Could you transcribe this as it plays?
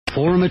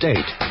Forum at 8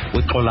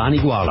 with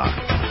Xolani Gwala.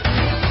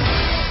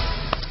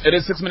 It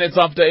is 6 minutes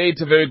after 8.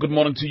 A very good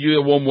morning to you.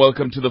 A warm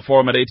welcome to the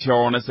Forum at 8 here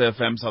on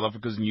SAfm, South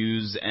Africa's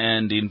news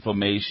and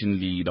information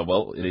leader.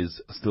 Well, it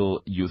is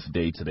still Youth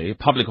Day today,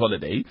 public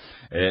holiday,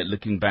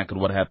 looking back at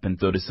what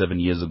happened 37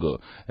 years ago,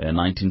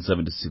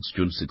 1976,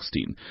 June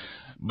 16.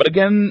 But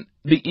again,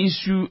 the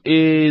issue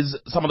is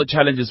some of the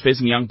challenges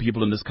facing young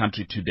people in this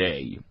country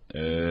today.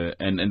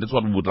 And that's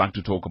what we would like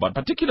to talk about,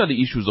 particularly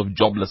issues of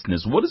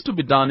joblessness. What is to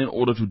be done in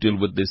order to deal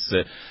with this?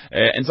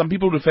 And some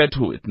people refer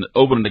to it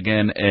over and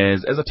again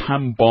as a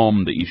time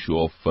bomb, the issue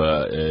of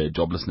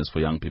joblessness for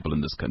young people in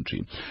this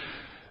country.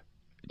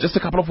 Just a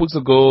couple of weeks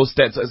ago,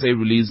 Stats SA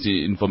released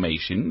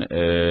information,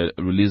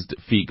 released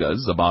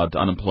figures about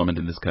unemployment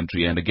in this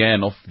country. And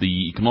again, of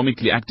the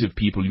economically active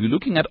people, you're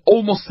looking at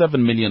almost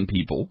 7 million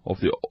people of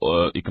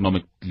the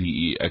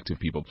economically active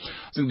people.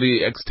 So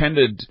the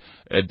extended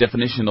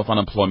definition of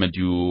unemployment,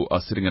 you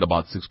are sitting at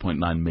about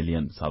 6.9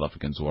 million South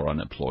Africans who are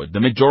unemployed. The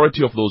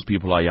majority of those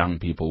people are young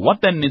people. What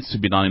then needs to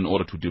be done in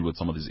order to deal with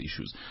some of these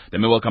issues?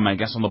 Let me welcome my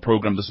guest on the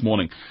program this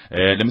morning.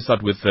 Let me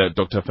start with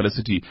Dr.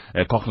 Felicity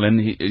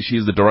Coughlin. She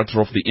is the director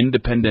of the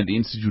Independent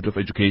Institute of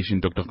Education.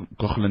 Dr.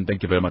 Coughlin,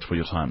 thank you very much for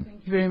your time.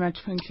 Thank you very much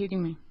for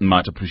including me.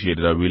 Much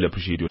appreciated. I really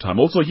appreciate your time.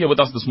 Also here with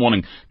us this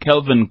morning,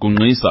 Kelvin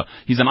Gungisa.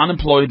 He's an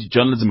unemployed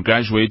journalism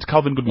graduate.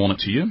 Kelvin, good morning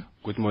to you.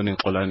 Good morning,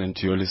 Xolani, and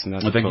to your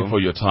listeners. Thank you for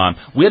your time.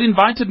 We had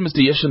invited Mr.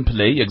 Yeshan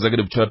Pillay,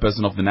 Executive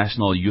Chairperson of the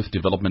National Youth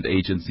Development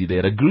Agency. They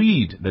had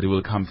agreed that he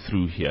will come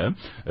through here.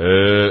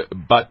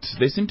 But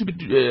they seem to be,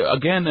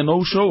 again, a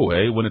no-show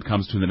when it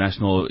comes to the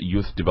National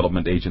Youth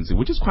Development Agency,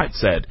 which is quite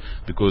sad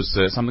because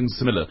something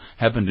similar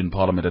happened in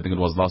Parliament. I think it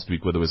was last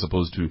week where they were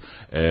supposed to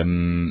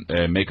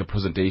make a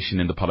presentation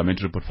in the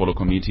Parliamentary Portfolio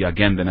Committee.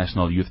 Again, the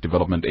National Youth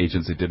Development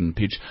Agency didn't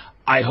pitch.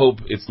 I hope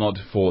it's not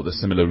for the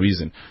similar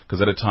reason, because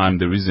at the time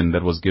the reason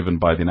that was given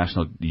by the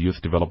National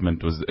Youth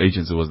Development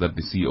Agency was that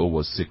the CEO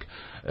was sick.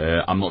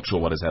 I'm not sure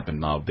what has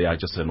happened now. They are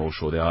just a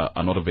no-show. They are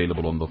not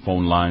available on the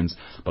phone lines,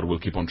 but we'll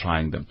keep on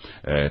trying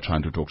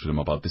to talk to them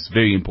about this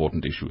very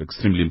important issue,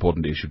 extremely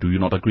important issue. Do you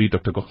not agree,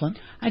 Dr. Coughlin?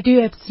 I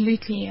do,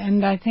 absolutely.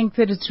 And I think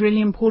that it's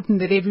really important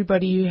that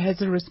everybody who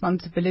has a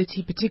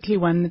responsibility,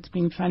 particularly one that's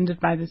being funded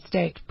by the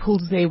state,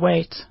 pulls their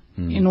weight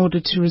in order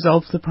to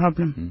resolve the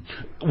problem.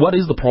 What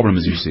is the problem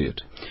as you see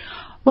it?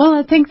 Well,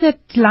 I think that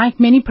like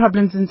many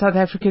problems in South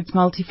Africa, it's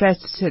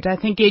multifaceted. I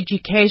think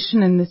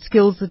education and the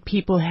skills that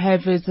people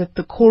have is at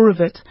the core of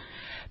it.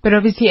 But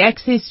obviously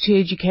access to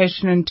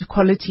education and to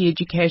quality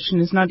education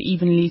is not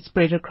evenly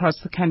spread across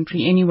the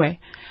country anyway.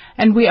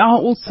 And we are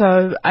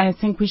also, I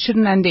think we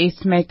shouldn't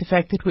underestimate the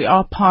fact that we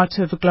are part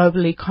of a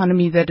global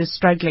economy that is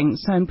struggling.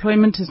 So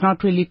employment is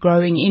not really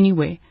growing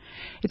anywhere.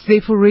 It's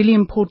therefore really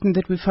important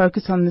that we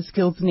focus on the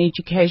skills and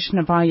education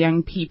of our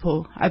young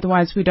people.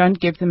 Otherwise, we don't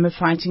give them a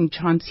fighting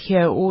chance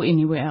here or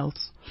anywhere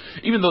else.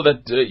 Even though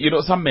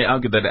that, some may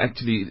argue that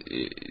actually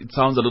it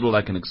sounds a little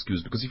like an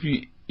excuse, because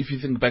if you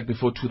think back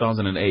before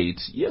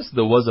 2008, yes,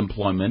 there was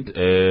employment.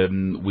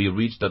 We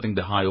reached, I think,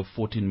 the high of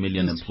 14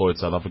 million employed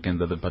South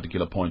Africans at that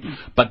particular point.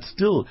 But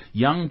still,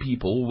 young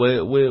people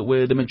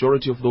were the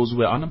majority of those who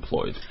were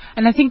unemployed.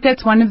 And I think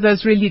that's one of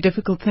those really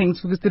difficult things,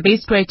 because the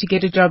best way to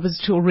get a job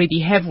is to already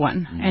have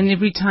one. And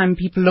every time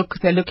people look,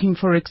 they're looking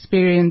for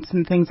experience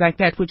and things like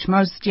that, which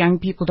most young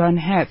people don't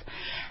have.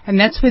 And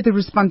that's where the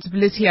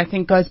responsibility, I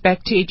think, goes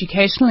back to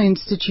educational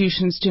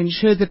institutions to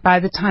ensure that by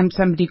the time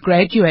somebody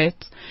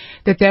graduates,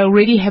 that they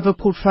already have a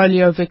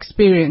portfolio of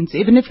experience,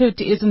 even if it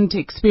isn't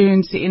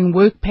experience in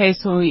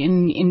workplace or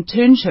in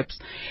internships,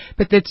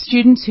 but that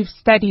students who've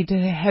studied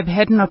have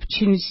had an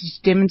opportunity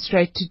to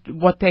demonstrate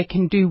what they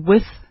can do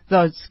with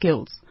those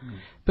skills.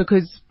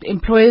 Because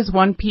employers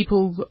want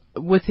people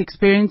with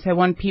experience, they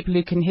want people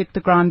who can hit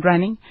the ground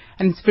running,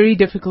 and it's very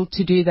difficult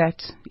to do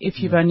that if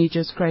you've only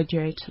just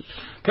graduated.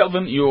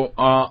 Kelvin, you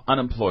are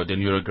unemployed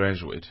and you're a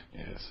graduate.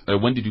 Yes.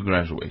 When did you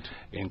graduate?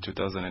 In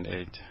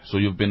 2008. So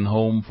you've been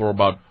home for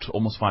about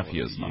almost 5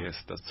 years now. Yes,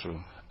 that's true.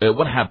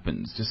 What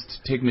happens? Just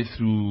take me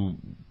through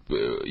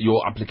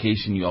your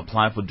application. You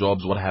apply for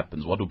jobs. What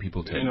happens? What do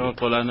people tell you?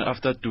 Xolani,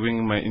 after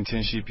doing my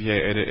internship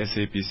here at the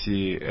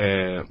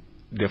SABC,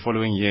 the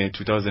following year,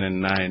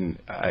 2009,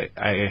 I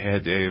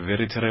had a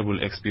very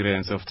terrible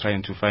experience of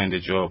trying to find a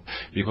job,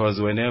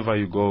 because whenever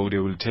you go, they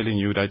will telling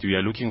you that we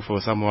are looking for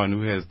someone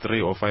who has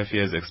 3 or 5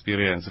 years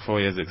experience,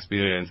 4 years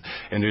experience,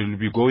 and they will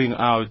be going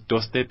out,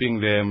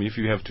 doorstepping them if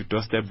you have to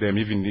doorstep them,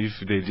 even if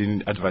they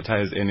didn't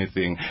advertise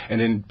anything.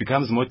 And then it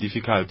becomes more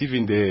difficult.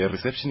 Even the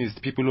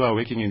receptionists, people who are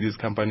working in these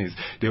companies,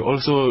 they're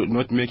also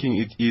not making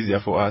it easier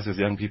for us as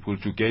young people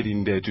to get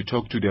in there, to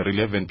talk to the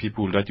relevant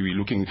people that we're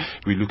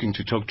looking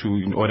to talk to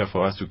in order for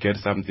for us to get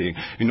something.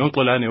 You know,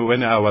 Xolani,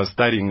 when I was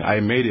studying, I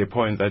made a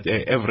point that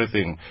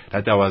everything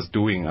that I was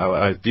doing,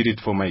 I did it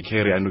for my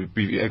career, and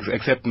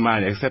except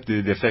money, except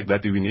the fact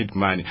that we need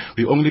money.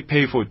 We only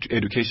pay for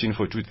education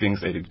for two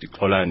things,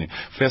 Xolani.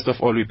 First of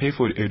all, we pay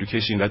for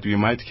education that we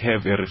might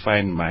have a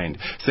refined mind.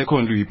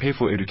 Secondly, we pay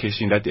for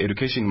education that the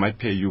education might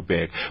pay you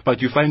back.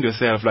 But you find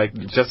yourself, like,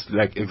 just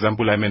like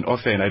example, I'm an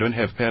orphan, I don't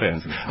have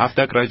parents.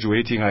 After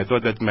graduating, I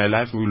thought that my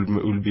life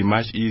will be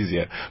much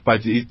easier.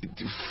 But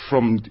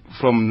from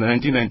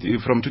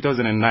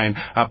 2009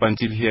 up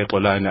until here,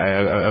 Xolani,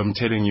 I'm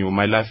telling you,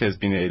 my life has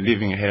been a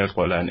living hell,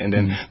 Xolani. And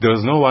then there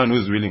was no one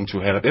who's willing to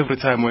help. Every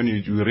time when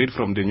you read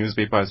from the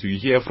newspapers, you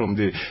hear from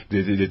the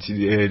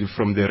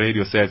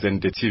radio sets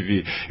and the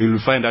TV, you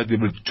will find that they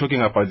were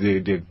talking about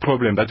the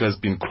problem that has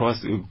been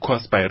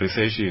caused by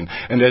recession.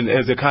 And then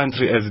as a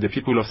country, as the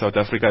people of South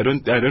Africa, I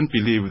don't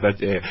believe that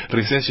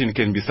recession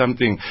can be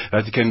something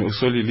that can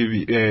solely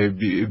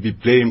be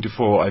blamed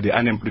for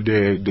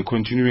the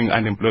continuing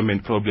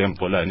unemployment problem,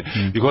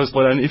 Xolani. Because,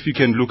 Xolani, if you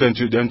can look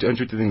into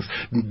things,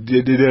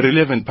 the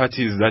relevant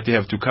parties that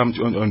have to come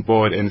on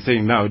board and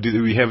saying, now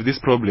we have this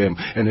problem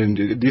and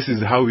then this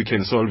is how we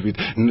can solve it.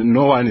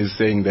 No one is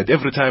saying that.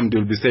 Every time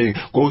they'll be saying,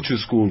 go to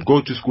school,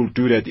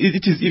 do that.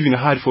 It is even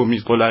hard for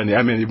me, Xolani.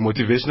 I'm a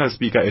motivational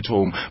speaker at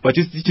home, but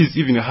it is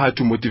even hard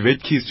to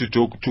motivate kids to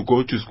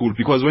go to school,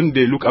 because when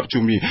they look up to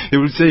me, they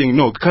will saying,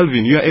 no,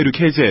 Calvin, you are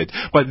educated,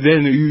 but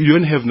then you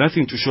don't have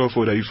nothing to show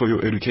for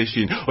your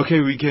education. Okay,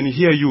 we can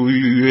hear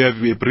you have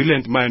a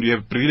brilliant mind, you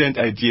have brilliant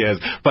ideas,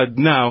 but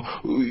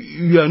now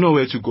you are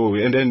nowhere to go.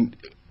 And then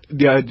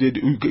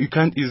you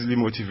can't easily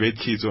motivate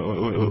kids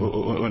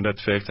on that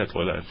fact at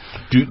all.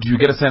 Do you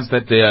get a sense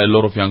that there are a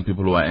lot of young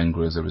people who are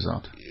angry as a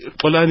result?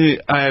 Xolani,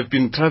 I have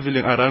been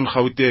traveling around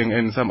Gauteng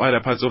and some other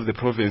parts of the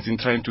province in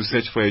trying to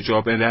search for a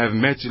job, and I have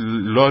met a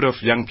lot of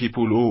young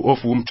people of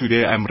whom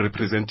today I'm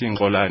representing,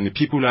 Xolani.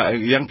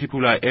 Young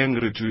people are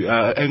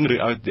angry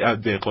out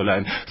there,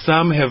 Xolani.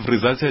 Some have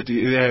resulted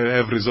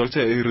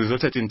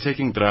in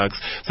taking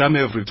drugs. Some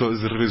have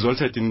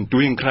resulted in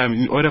doing crime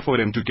in order for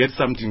them to get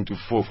something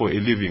for a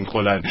living,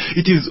 Xolani.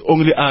 It is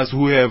only us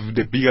who have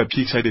the bigger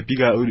picture,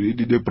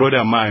 the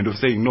broader mind of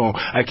saying, no,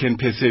 I can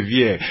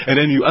persevere. And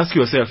then you ask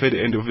yourself at the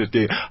end of the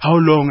day, how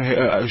long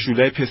should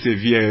I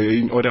persevere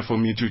in order for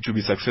me to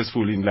be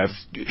successful in life?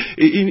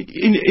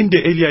 In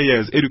the earlier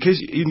years,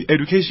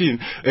 education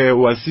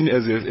was seen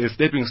as a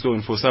stepping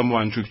stone for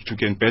someone to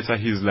can better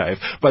his life.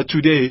 But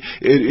today,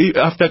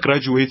 after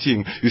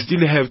graduating, you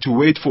still have to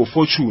wait for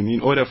fortune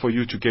in order for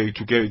you to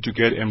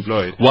get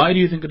employed. Why do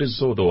you think it is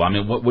so, though? I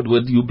mean, what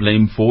do you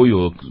blame for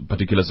your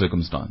particular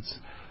circumstance?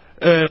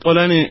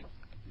 Xolani,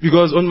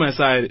 because on my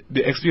side,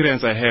 the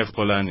experience I have,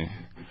 Xolani,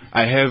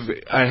 I have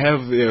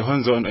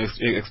hands-on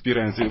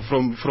experience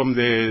from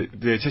the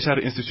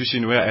tertiary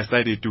institution where I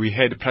studied. We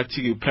had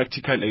practical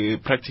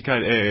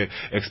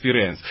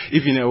experience.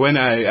 Even when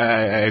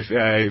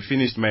I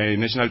finished my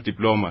national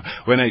diploma,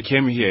 when I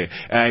came here,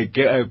 I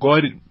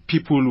got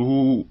people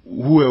who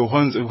were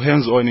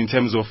hands-on in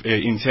terms of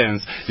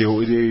interns. They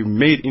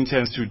made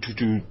interns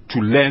to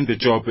learn the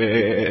job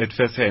at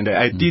first hand.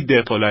 I did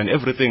that, and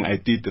everything I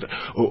did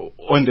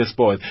on the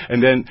spot,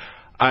 and then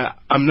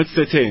I'm not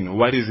certain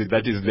what is it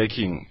that is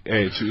lacking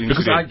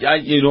because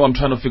I'm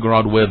trying to figure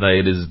out whether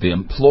it is the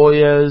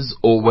employers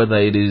or whether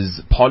it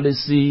is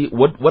policy.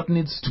 What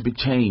needs to be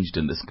changed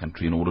in this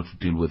country in order to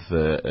deal with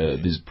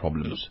these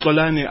problems?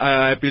 Xolani,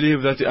 I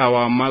believe that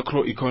our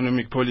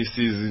macroeconomic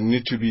policies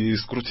need to be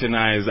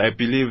scrutinized. I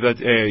believe that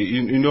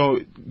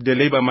the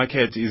labor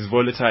market is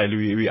volatile.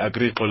 We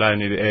agree,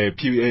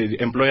 Xolani.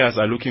 Employers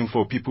are looking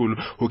for people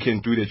who can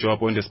do the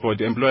job on the spot.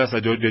 The employers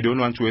they don't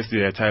want to waste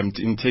their time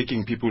in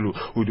taking people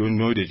who don't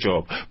know the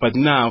job. But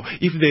now,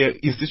 if the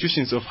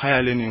institutions of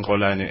higher learning,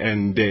 Xolani,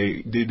 and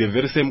the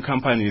very same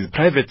companies,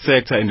 private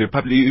sector and the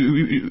public,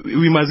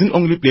 we mustn't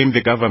only blame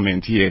the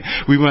government here.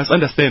 We must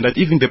understand that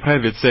even the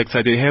private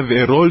sector, they have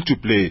a role to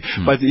play.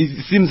 But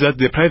it seems that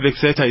the private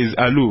sector is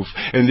aloof,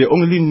 and they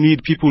only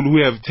need people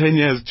who have 10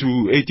 years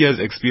to 8 years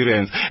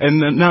experience.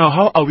 And now,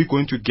 how are we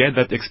going to get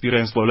that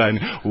experience,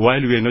 Xolani, while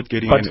we are not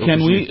getting an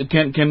opportunity?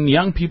 Can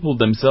young people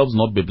themselves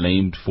not be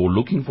blamed for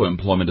looking for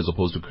employment as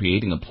opposed to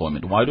creating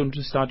employment? Why don't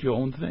you start your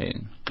own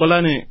thing?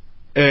 Xolani,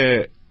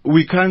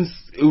 we can't.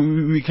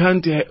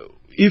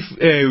 If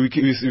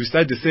we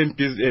start the same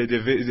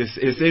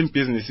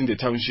business in the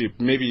township,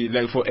 maybe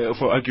like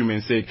for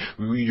argument's sake,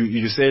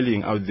 you're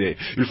selling out there.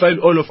 You'll find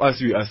all of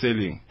us we are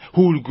selling.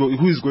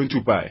 Who is going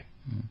to buy?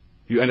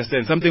 You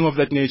understand? Something of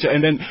that nature.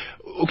 And then,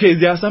 okay,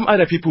 there are some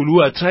other people who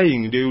are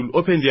trying. They will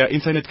open their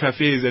internet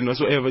cafes and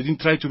whatsoever, and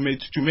try to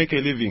make a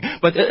living.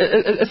 But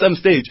at some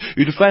stage,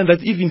 you'll find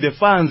that even the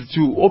funds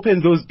to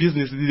open those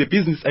the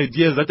business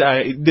ideas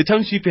the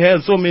township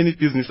has so many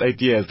business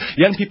ideas.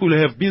 Young people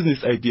have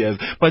business ideas,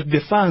 but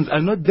the funds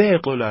are not there,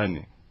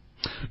 Xolani.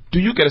 Do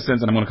you get a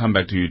sense, and I'm going to come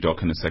back to you,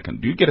 Doc, in a second,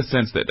 do you get a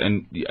sense that,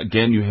 and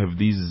again, you have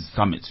these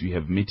summits, you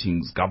have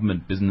meetings,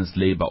 government, business,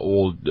 labor,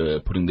 all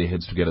putting their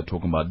heads together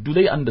talking about, do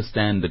they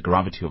understand the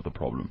gravity of the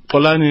problem?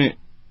 Xolani,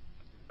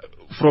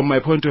 from my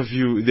point of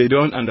view, they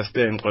don't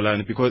understand,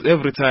 Xolani, because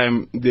every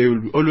time they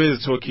will be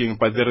always talking,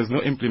 but there is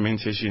no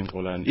implementation,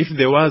 Xolani. If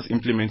there was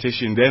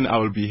implementation, then I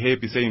will be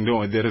happy saying,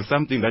 no, there is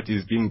something that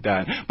is being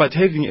done. But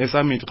having a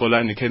summit,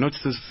 Xolani, cannot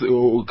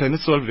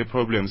solve the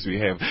problems we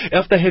have.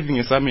 After having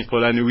a summit,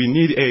 Xolani, we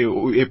need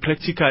a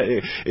practical,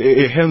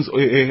 a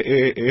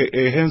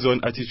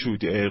hands-on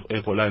attitude,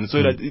 Xolani,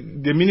 so that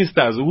the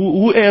ministers,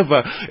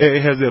 whoever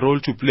has a role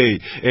to play,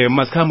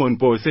 must come on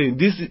board saying,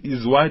 this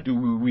is what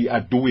we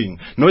are doing,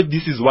 not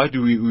this is what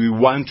we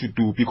want to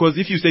do. Because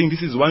if you're saying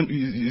this is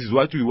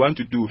what we want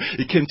to do,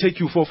 it can take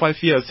you 4, 5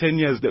 years, 10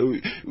 years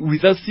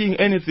without seeing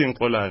anything,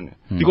 Xolani.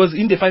 Because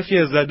in the 5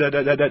 years that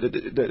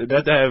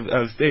I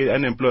have stayed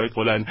unemployed,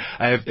 Xolani,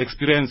 I have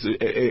experienced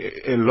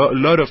a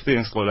lot of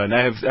things, Xolani.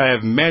 I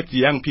have met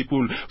young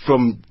people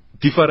from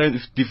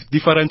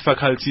different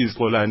faculties,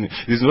 Xolani.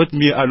 It's not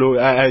me alone.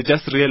 I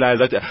just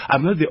realized that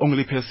I'm not the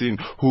only person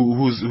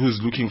who's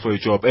looking for a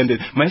job. And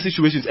my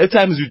situations, at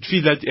times you'd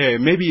feel that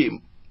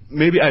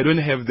maybe I don't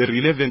have the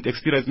relevant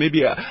experience.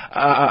 Maybe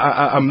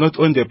I'm not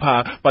on the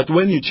par. But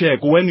when you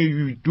check, when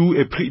you do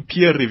a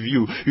peer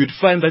review, you'd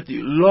find that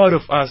a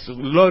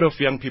lot of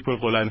young people,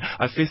 Xolani,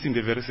 are facing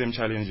the very same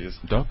challenges.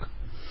 Doc?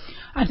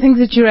 I think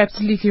that you're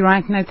absolutely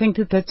right, and I think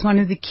that that's one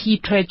of the key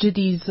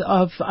tragedies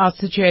of our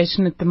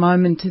situation at the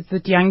moment, is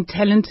that young,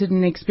 talented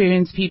and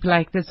experienced people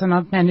like this are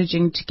not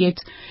managing to get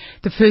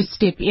the first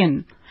step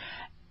in.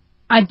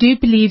 I do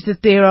believe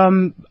that there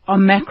are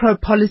macro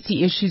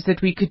policy issues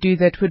that we could do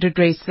that would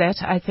address that.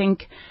 I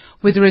think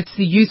whether it's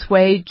the youth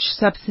wage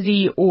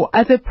subsidy or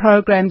other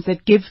programs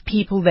that give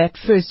people that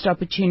first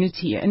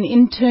opportunity. An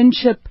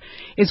internship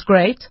is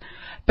great,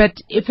 but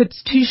if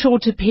it's too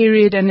short a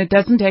period and it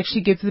doesn't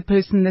actually give the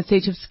person the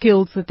set of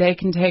skills that they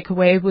can take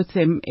away with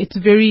them, it's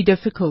very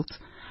difficult.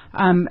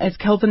 As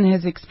Kelvin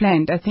has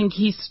explained, I think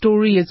his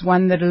story is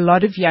one that a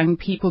lot of young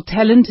people,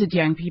 talented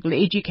young people,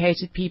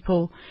 educated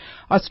people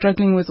are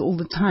struggling with all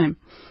the time.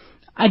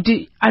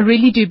 I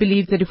really do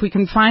believe that if we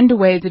can find a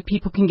way that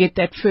people can get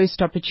that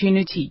first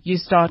opportunity, you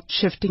start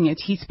shifting it.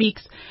 He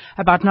speaks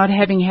about not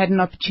having had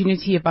an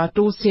opportunity, about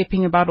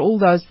doorstepping, about all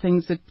those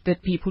things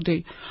that people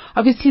do.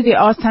 Obviously, there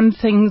are some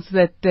things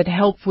that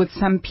help with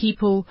some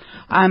people.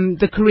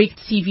 The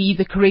correct CV,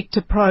 the correct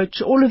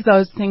approach, all of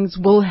those things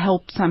will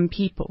help some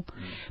people.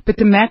 But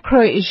the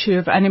macro issue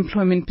of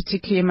unemployment,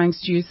 particularly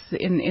amongst youth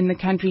in the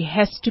country,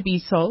 has to be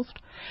solved.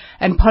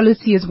 And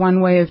policy is one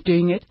way of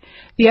doing it.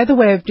 The other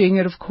way of doing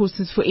it, of course,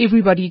 is for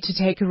everybody to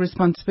take a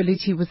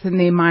responsibility within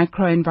their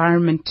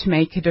micro-environment to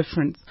make a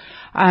difference.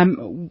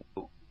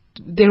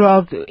 There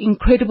are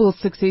incredible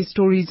success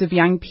stories of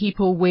young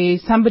people where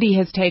somebody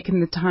has taken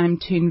the time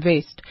to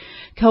invest.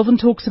 Kelvin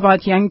talks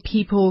about young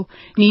people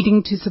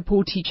needing to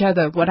support each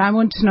other. What I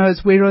want to know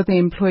is, where are the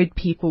employed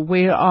people?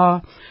 Where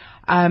are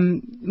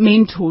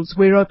mentors?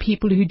 Where are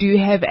people who do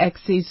have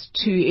access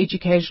to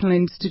educational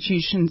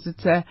institutions?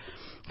 It's a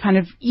kind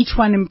of each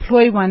one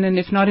employ one, and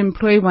if not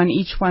employ one,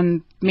 each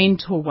one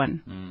mentor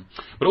one.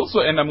 But also,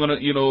 and I'm going to,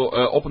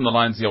 open the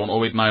lines here on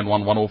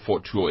 0891 104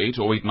 208,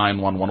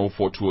 0891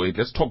 104 208.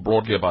 Let's talk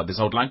broadly about this.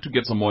 I would like to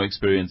get some more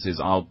experiences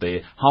out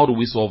there. How do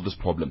we solve this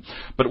problem?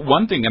 But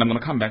one thing, and I'm going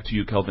to come back to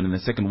you, Kelvin, in a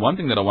second, one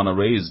thing that I want to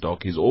raise,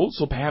 Doc, is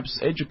also perhaps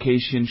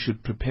education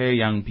should prepare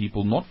young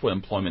people not for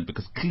employment,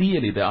 because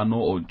clearly there are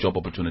no job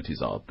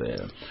opportunities out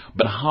there,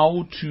 but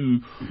how to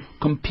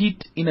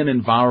compete in an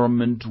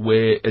environment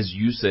where, as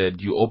you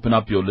said, you open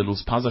up your little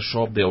spaza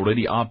shop, there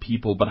already are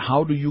people, but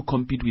how do you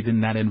compete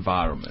within that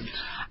environment?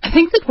 I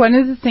think that one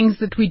of the things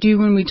that we do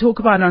when we talk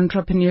about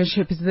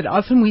entrepreneurship is that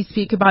often we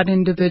speak about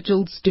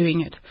individuals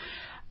doing it.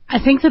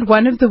 I think that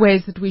one of the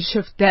ways that we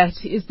shift that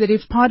is that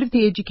if part of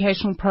the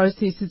educational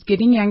process is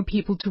getting young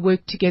people to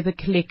work together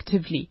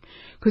collectively,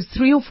 because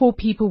 3 or 4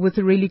 people with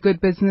a really good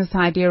business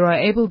idea are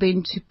able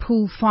then to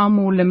pool far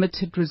more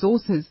limited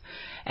resources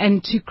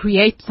and to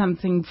create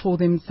something for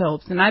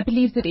themselves. And I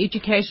believe that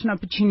education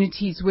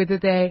opportunities, whether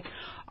they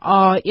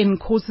are in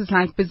courses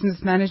like business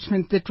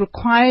management that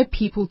require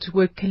people to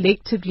work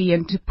collectively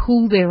and to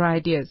pool their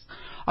ideas,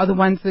 are the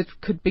ones that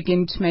could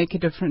begin to make a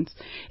difference.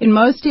 In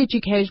most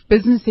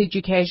business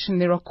education,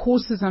 there are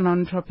courses on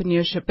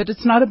entrepreneurship, but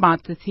it's not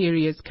about the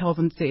theory, as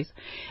Kelvin says.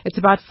 It's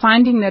about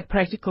finding that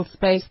practical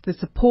space, the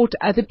support,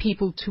 other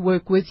people to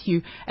work with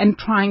you, and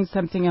trying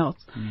something else.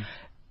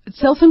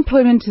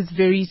 Self-employment is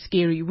very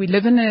scary. We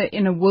live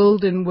in a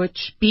world in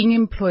which being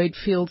employed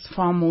feels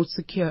far more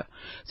secure.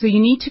 So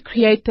you need to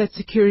create that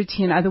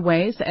security in other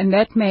ways, and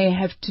that may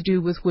have to do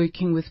with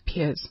working with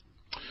peers.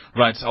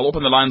 Right, I'll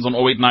open the lines on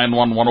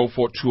 0891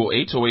 104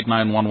 208,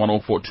 0891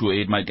 104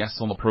 208. My guest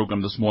on the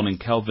program this morning,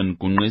 Kelvin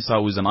Gunesa,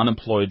 who is an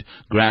unemployed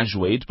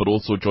graduate, but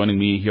also joining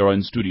me here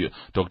in studio,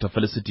 Dr.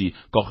 Felicity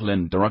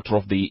Kochlen, Director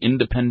of the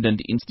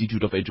Independent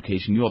Institute of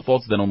Education. Your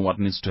thoughts then on what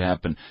needs to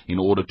happen in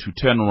order to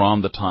turn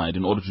around the tide,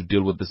 in order to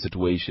deal with the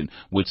situation,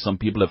 which some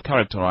people have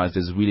characterized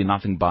as really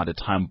nothing but a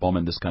time bomb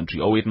in this country.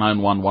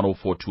 0891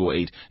 104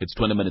 208. It's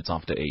 20 minutes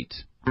after 8.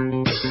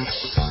 Join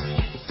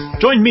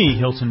me,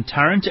 Hilton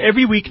Tarrant,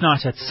 every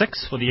weeknight at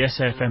 6 for the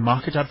SAfm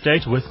Market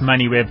Update with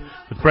MoneyWeb.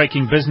 With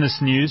breaking business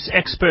news,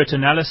 expert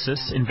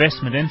analysis,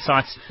 investment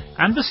insights,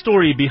 and the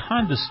story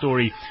behind the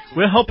story,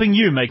 we're helping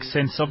you make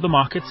sense of the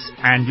markets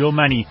and your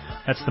money.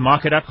 That's the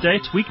Market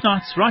Update,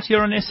 weeknights right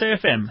here on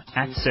SAfm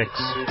at 6.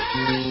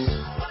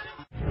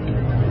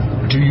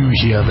 Do you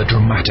hear the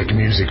dramatic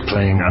music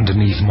playing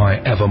underneath my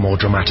ever more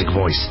dramatic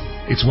voice?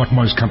 It's what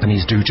most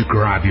companies do to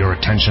grab your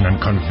attention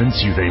and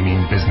convince you they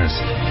mean business.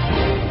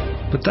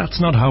 But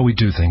that's not how we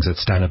do things at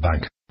Standard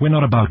Bank. We're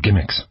not about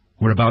gimmicks.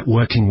 We're about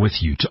working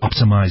with you to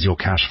optimize your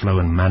cash flow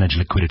and manage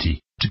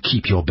liquidity to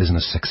keep your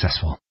business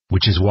successful.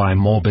 Which is why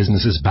more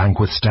businesses bank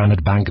with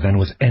Standard Bank than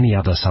with any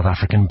other South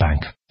African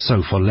bank.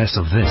 So for less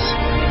of this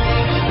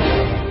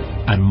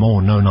and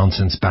more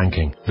no-nonsense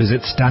banking,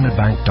 visit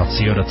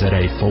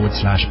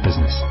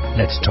standardbank.co.za/business.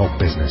 Let's talk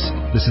business.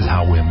 This is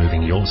how we're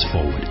moving yours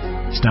forward.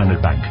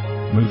 Standard Bank.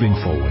 Moving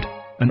forward.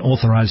 An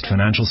authorized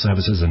financial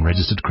services and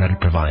registered credit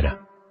provider.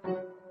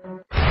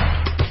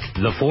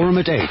 The Forum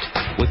at 8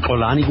 with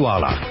Xolani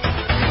Gwala.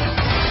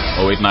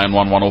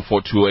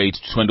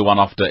 0891104228, 21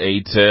 after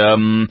 8. Let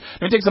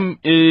me take some,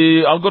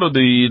 I'll go to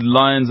the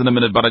lines in a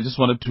minute, but I just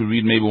wanted to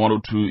read maybe one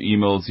or two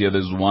emails here.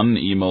 There's one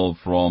email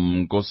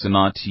from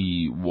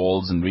Gosenati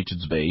Walls in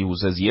Richards Bay who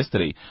says,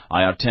 yesterday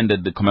I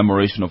attended the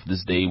commemoration of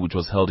this day, which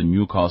was held in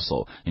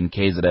Newcastle in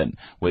KZN,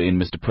 wherein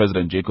Mr.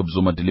 President Jacob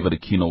Zuma delivered a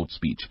keynote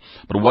speech.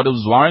 But what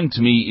was worrying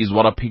to me is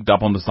what I picked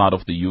up on the side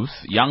of the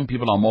youth. Young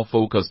people are more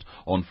focused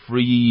on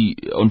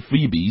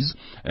freebies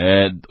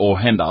or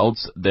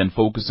handouts than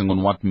focusing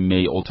on what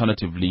may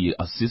alternatively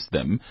assist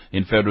them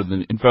in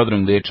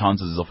furthering their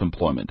chances of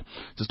employment.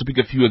 Just to pick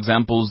a few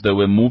examples, there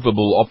were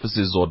movable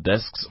offices or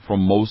desks from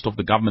most of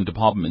the government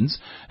departments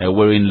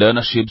wherein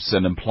learnerships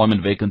and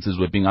employment vacancies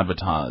were being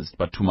advertised.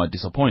 But to my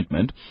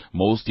disappointment,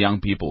 most young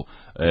people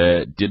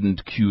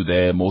didn't queue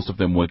there. Most of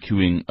them were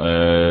queuing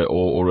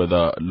or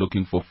rather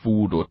looking for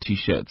food or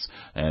t-shirts.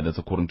 That's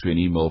according to an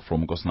email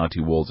from Gosnati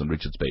Walls in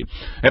Richards Bay.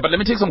 But let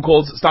me take some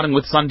calls, starting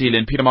with Sandile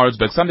in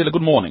Pietermaritzburg. Sandile,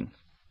 good morning.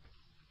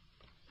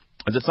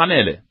 Is it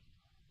Sanele?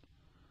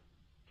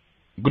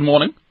 Good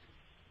morning.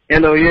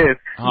 Hello, yes.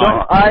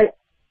 Hi.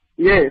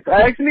 No,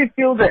 I actually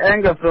feel the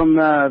anger from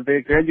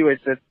the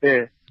graduates that's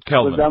there.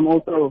 Kelvin. Because I'm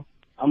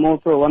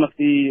also one of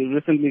the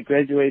recently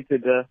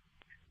graduated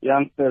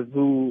youngsters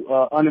who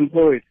are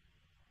unemployed.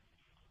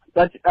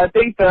 But I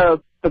think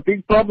the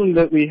big problem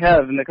that we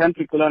have in the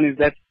country, Kulan, is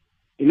that,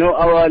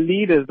 our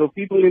leaders or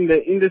people in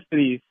the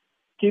industries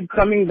keep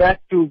coming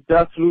back to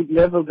grassroots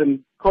levels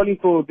and calling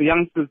for the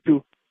youngsters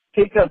to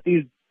take up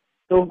these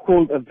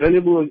so-called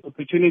available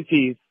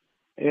opportunities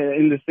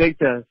in the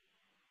sectors,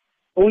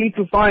 only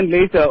to find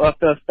later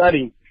after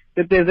studying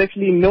that there's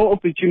actually no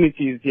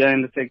opportunities here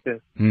in the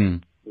sectors.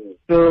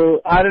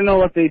 So I don't know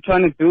what they're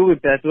trying to do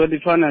with that, what they're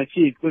trying to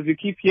achieve, because you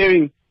keep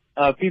hearing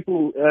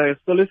people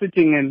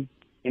soliciting and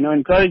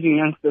encouraging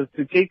youngsters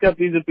to take up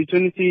these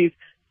opportunities,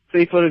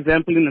 say for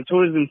example in the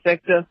tourism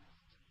sector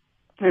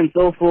and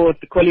so forth,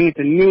 calling it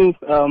a new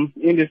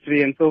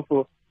industry and so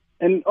forth,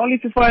 and only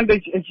to find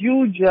a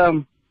huge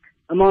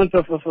amount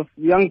of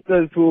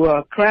youngsters who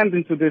are crammed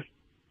into this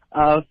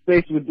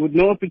space with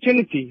no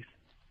opportunities.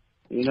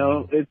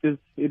 It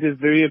is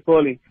very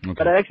appalling. Okay.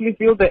 But I actually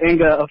feel the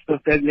anger of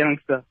that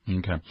youngster.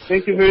 Okay.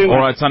 Thank you very much.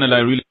 All right, Sanele, I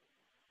really...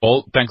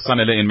 Well, thanks,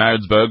 Sanele in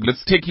Maritzburg.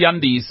 Let's take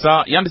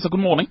Yandisa. Yandisa, good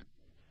morning.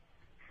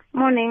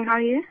 Morning, how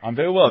are you? I'm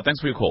very well. Thanks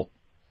for your call.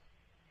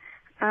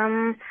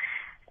 I've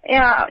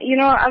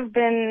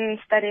been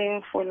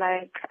studying for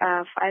 5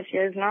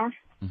 years now.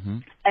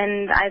 Mm-hmm.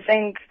 And I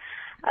think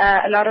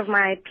a lot of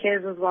my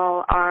peers as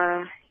well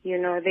are,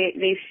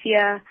 they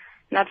fear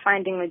not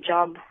finding a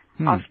job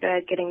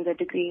after getting the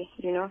degree,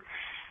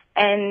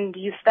 and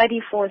you study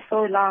for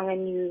so long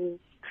and you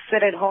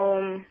sit at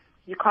home,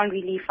 you can't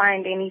really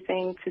find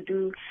anything to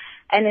do.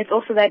 And it's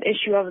also that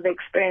issue of the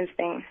experience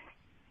thing,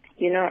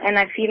 and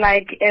I feel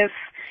like if,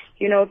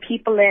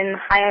 people in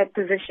higher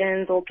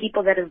positions or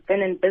people that have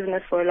been in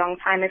business for a long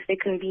time, if they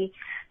can be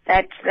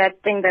that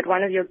thing that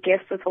one of your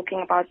guests were talking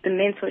about, the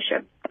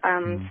mentorship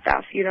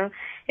stuff,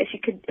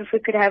 if we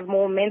could have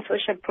more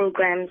mentorship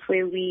programs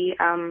where we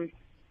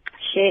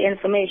share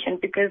information,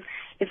 because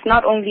it's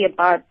not only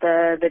about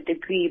the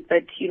degree,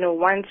 but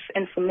once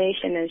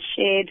information is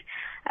shared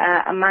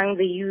among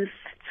the youth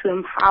to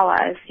empower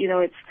us,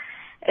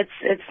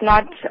 it's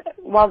not,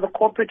 while the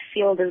corporate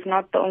field is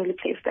not the only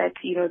place that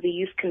the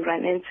youth can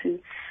run into.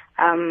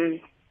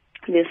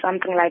 There's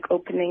something like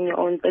opening your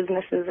own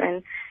businesses,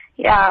 and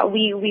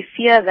we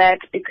fear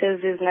that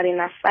because there's not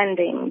enough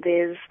funding,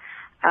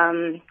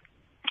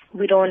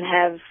 we don't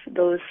have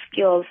those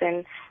skills,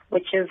 and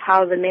which is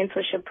how the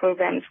mentorship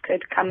programs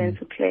could come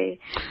into play.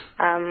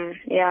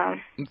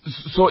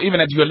 So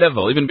even at your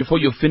level, even before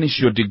you finish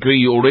your degree,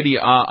 you already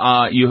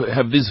you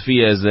have these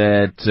fears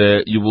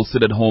that you will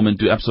sit at home and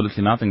do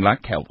absolutely nothing,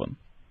 like Calvin?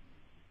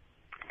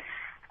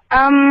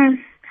 I've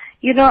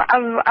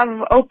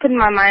opened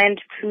my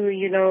mind to,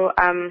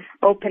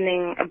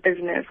 opening a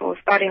business or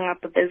starting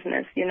up a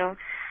business,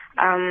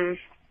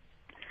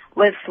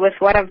 with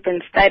what I've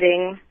been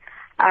studying,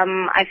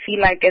 I feel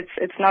like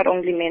it's not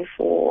only meant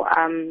for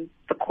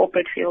the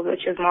corporate field,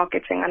 which is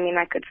marketing. I mean,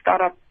 I could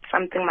start up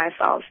something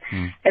myself.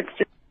 It's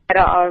just a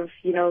matter of,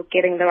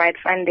 getting the right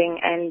funding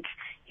and,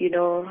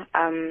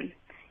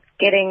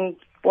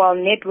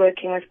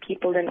 networking with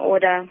people in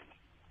order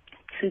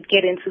to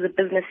get into the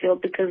business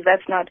field, because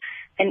that's not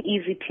an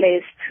easy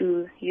place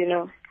to,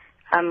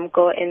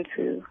 go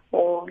into,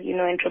 or,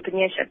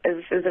 entrepreneurship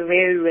is a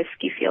very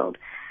risky field.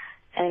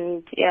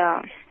 And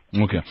yeah.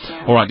 Okay.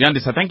 Yeah. All right,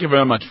 Yandisa, thank you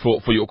very much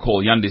for your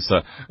call,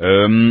 Yandisa.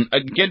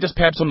 Again, just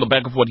perhaps on the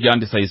back of what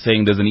Yandisa is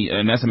saying, there's an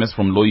SMS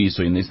from Loyiso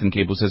in Eastern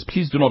Cape who says,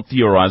 please do not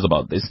theorize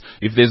about this.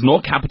 If there's no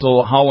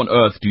capital, how on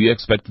earth do you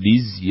expect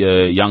these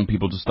young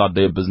people to start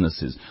their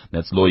businesses?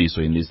 That's Loyiso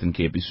in Eastern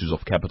Cape, issues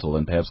of capital.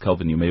 And perhaps,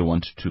 Calvin, you may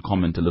want to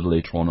comment a little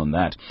later on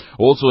that.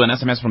 Also, an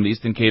SMS from the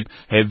Eastern Cape.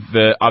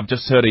 I've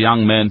just heard a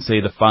young man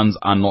say the funds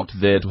are not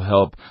there to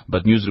help,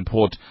 but News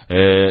Report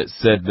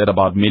said that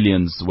about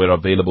millions were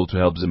available to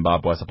help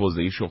Zimbabwe. I suppose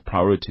the issue of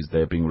priorities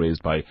there being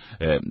raised by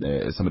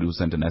somebody who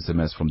sent an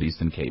SMS from the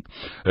Eastern Cape.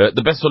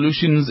 The best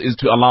solutions is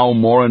to allow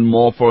more and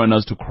more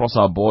foreigners to cross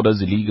our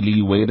borders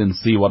illegally. Wait and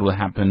see what will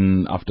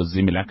happen after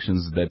Zim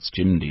elections. That's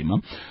Jim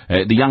Dima.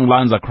 The young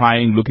lions are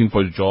crying, looking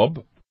for a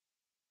job.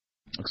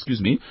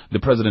 Excuse me, the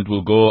president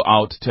will go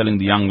out telling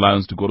the young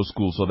lions to go to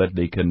school so that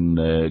they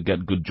can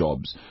get good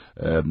jobs.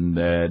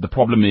 The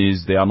problem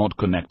is they are not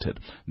connected.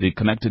 The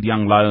connected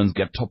young lions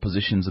get top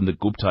positions in the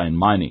Gupta in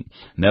mining,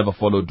 never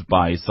followed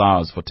by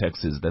SARS for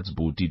taxes. That's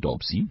Booty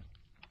Dobsy.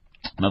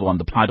 Another one,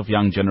 the plight of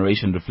young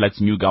generation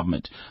reflects new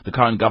government. The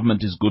current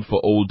government is good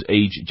for old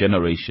age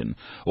generation.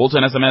 Also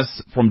an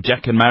SMS from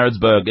Jack in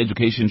Maritzburg.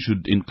 Education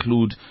should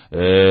include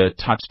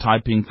touch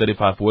typing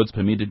 35 words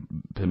per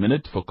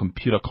minute for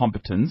computer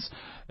competence.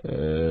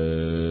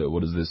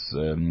 What is this?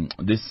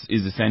 This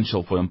is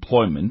essential for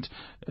employment.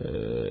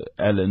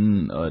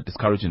 Alan,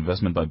 discourage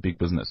investment by big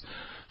business.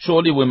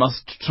 Surely we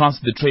must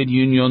trust the trade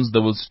unions. They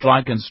will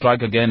strike and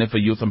strike again if a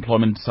youth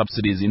employment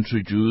subsidy is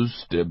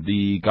introduced.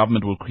 The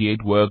government will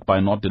create work by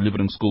not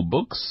delivering school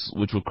books,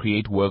 which will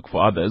create work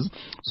for others.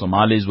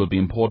 Somalis will be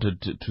imported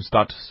to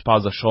start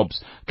spaza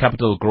shops.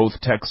 Capital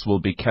growth tax will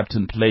be kept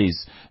in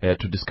place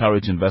to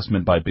discourage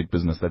investment by big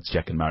business. That's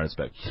Jack in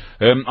Maritzburg.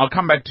 I'll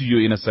come back to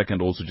you in a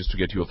second also just to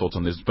get your thoughts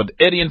on this. But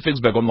Eddie in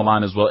Ficksburg on the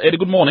line as well. Eddie,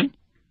 good morning.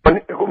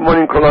 Good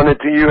morning, Kolani,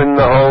 to you and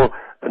the whole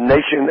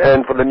nation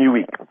and for the new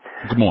week.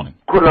 Good morning.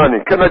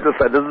 Kolani, can I just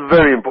say, this is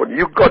very important.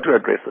 You've got to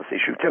address this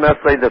issue. Can I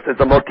say this? It's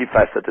a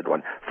multifaceted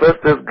one.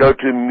 First is go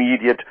to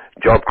immediate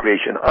job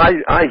creation.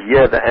 I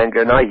hear the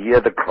anger and I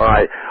hear the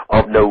cry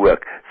of no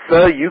work.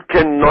 Sir, you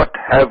cannot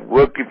have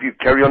work if you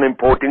carry on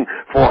importing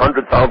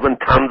 400,000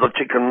 tons of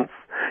chickens.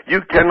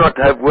 You cannot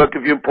have work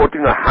if you're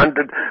importing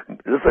 100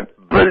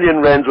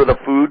 billion rands worth of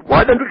food.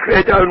 Why don't we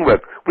create our own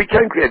work? We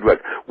can create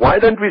work. Why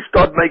don't we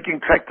start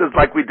making tractors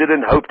like we did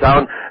in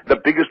Hopetown? The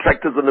biggest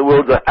tractors in the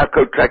world are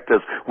Echo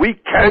tractors.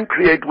 We can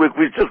create work.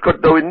 We've just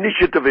got no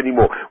initiative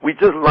anymore. We're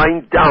just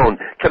lying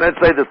down. Can I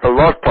say this? The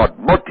last part,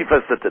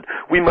 multifaceted.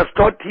 We must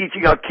start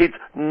teaching our kids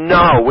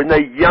now, when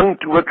they're young,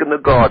 to work in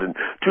the garden,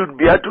 to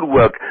be able to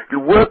work.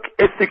 The work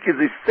ethic is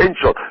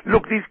essential.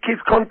 Look, these kids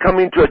can't come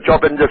into a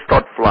job and just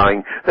start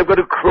flying. They've got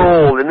to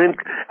crawl and then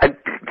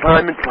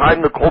climb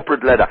the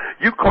corporate ladder.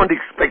 You can't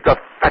expect a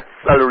fat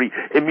salary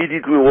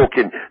immediately walk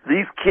in.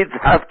 These kids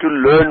have to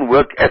learn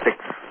work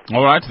ethics.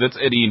 All right, that's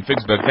Eddie in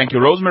Ficksburg. Thank you.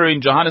 Rosemary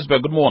in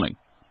Johannesburg, good morning.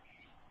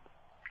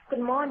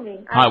 Good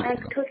morning. Hi. I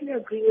totally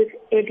agree with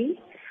Eddie,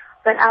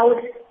 but I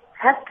would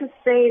have to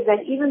say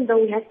that even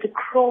though we have to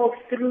crawl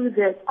through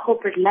the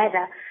corporate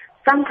ladder,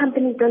 some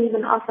companies don't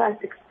even offer us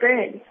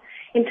experience.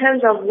 In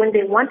terms of when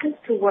they want us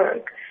to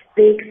work,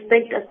 they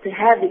expect us to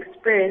have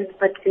experience,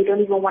 but they don't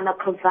even want to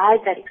provide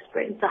that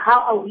experience. So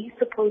how are we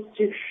supposed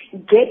to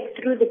get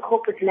through the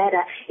corporate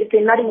ladder if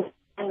they're not even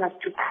wanting us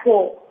to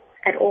crawl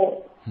at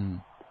all?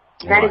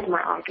 That is my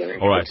argument.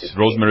 All right.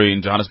 Rosemary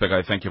in Johannesburg,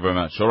 I thank you very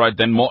much. All right,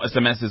 then more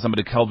SMSs.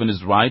 Somebody, Calvin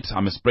is right.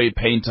 I'm a spray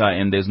painter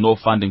and there's no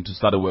funding to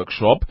start a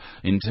workshop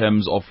in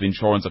terms of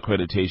insurance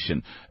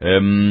accreditation.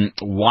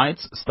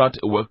 White's start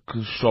a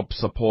workshop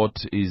support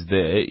is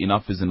there.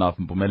 Enough is enough.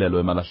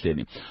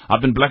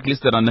 I've been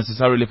blacklisted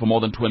unnecessarily for more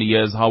than 20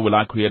 years. How will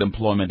I create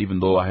employment even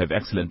though I have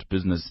excellent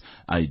business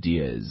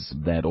ideas?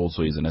 That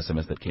also is an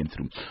SMS that came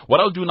through. What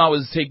I'll do now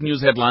is take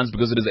news headlines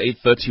because it is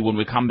 8:30. When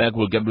we come back,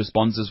 we'll get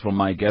responses from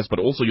my guests, but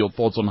also your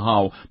thoughts on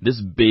how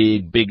this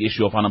big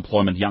issue of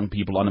unemployment, young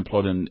people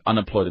unemployed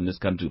in this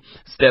country,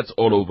 stats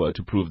all over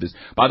to prove this.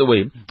 By the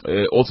way,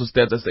 also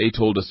Stats SA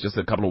told us just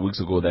a couple of weeks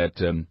ago that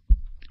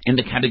in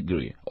the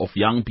category of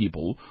young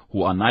people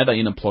who are neither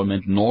in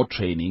employment nor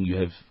training, you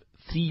have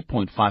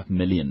 3.5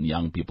 million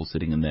young people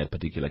sitting in that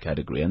particular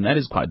category, and that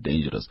is quite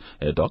dangerous,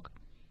 Doc.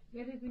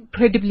 That is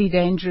incredibly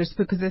dangerous,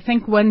 because I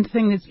think one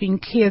thing that's been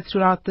clear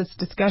throughout this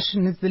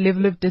discussion is the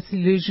level of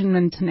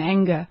disillusionment and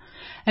anger.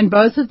 And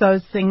both of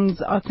those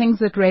things are things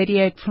that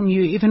radiate from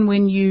you even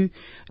when you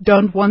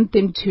don't want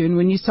them to. And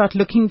when you start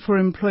looking for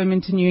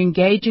employment and you're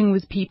engaging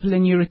with people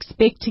and you're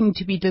expecting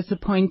to be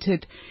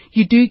disappointed,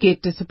 you do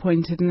get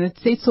disappointed. And it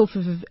sets off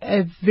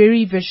a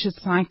very vicious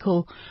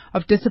cycle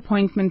of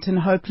disappointment and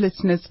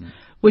hopelessness,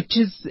 which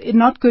is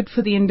not good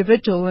for the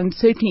individual and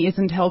certainly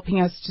isn't helping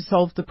us to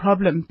solve the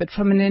problem. But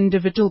from an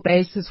individual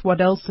basis,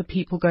 what else are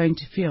people going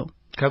to feel?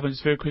 Kevin,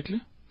 just very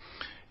quickly.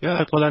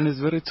 Yeah, Xolani, is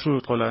very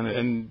true, Xolani.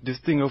 And this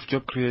thing of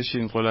job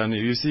creation, Xolani,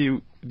 you see,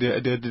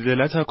 the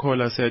latter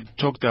caller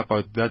talked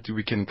about that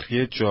we can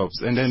create jobs,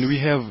 and then we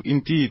have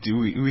indeed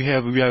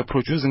we are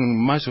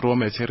producing much raw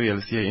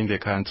materials here in the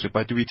country,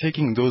 but we're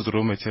taking those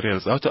raw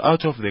materials out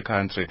of the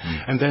country,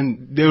 and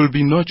then there will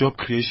be no job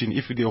creation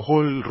if the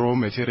whole raw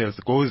materials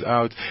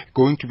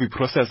going to be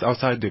processed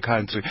outside the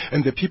country,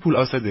 and the people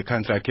outside the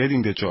country are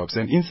getting the jobs,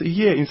 and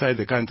here inside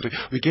the country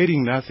we're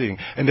getting nothing,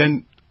 and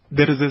then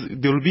there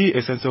will be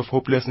a sense of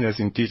hopelessness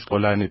in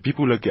Xolani.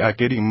 People are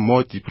getting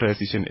more depressed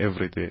each and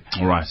every day.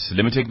 All right.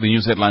 Let me take the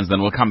news headlines,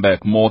 then we'll come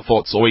back. More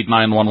thoughts,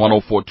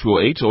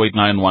 0891104208,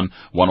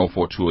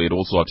 0891104208.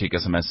 Also, I'll take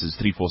SMSs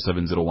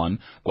 34701,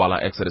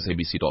 Gwala X at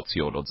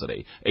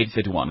sabc.co.za.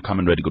 8:31, come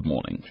and ready, good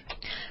morning.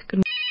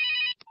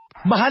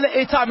 Mahala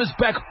airtime is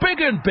back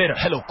bigger and better.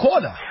 Hello,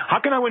 caller. How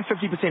can I win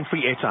 50%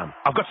 free airtime?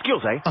 I've got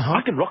skills, eh?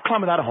 I can rock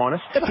climb without a harness,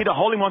 hit a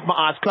hole in one with my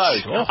eyes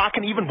closed. Sure. I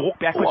can even walk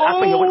backwards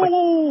up a hill with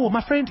my...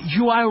 My friend,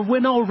 you are a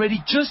winner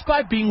already just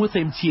by being with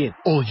MTN.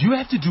 All you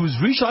have to do is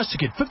recharge to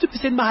get 50%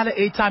 Mahala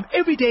airtime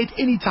every day at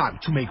any time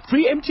to make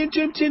free MTN to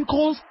MTN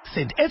calls,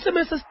 send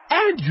SMSs,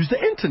 and use the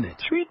internet.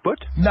 Sweet, but...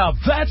 Now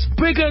that's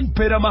bigger and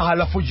better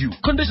Mahala for you.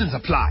 Conditions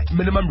apply.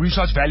 Minimum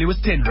recharge value is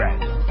 10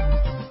 Rand.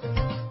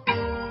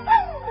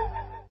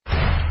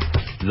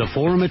 The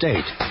Forum at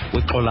 8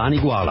 with Xolani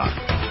Gwala.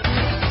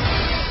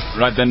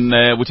 Right, then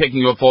we're taking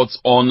your thoughts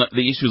on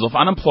the issues of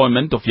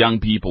unemployment of young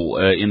people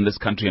in this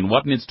country and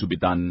what needs to be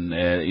done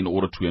in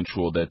order to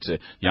ensure that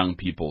young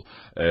people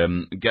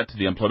get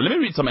the employment. Let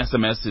me read some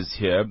SMSs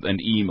here and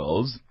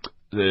emails.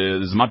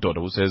 There's my daughter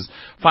who says,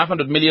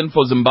 500 million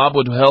for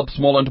Zimbabwe to help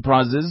small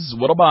enterprises.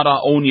 What about our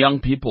own young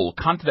people?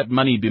 Can't that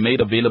money be made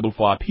available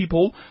for our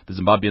people? The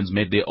Zimbabweans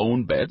made their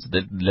own beds.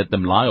 Let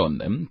them lie on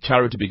them.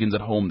 Charity begins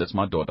at home. That's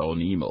my daughter on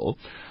email.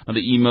 And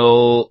the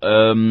email,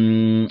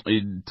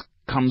 it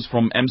comes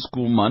from M.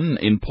 Schoolman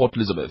in Port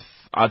Elizabeth.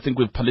 I think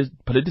we've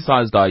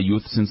politicized our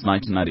youth since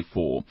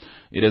 1994.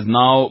 It has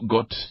now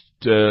got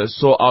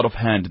so out of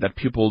hand that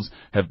pupils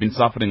have been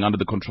suffering under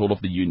the control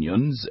of the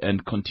unions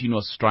and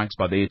continuous strikes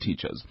by their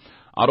teachers.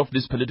 Out of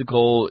this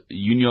political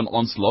union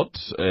onslaught,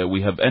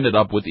 we have ended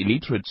up with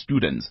illiterate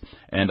students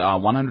and our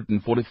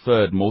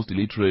 143rd most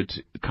illiterate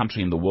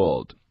country in the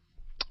world.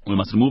 We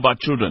must remove our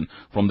children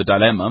from the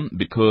dilemma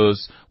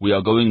because we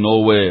are going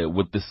nowhere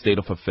with this state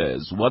of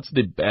affairs. What's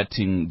the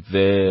betting?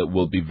 There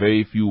will be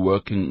very few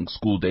working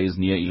school days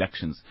near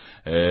elections.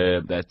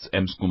 That's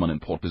M. Schoolman in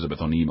Port Elizabeth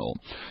on email.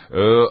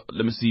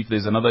 Let me see if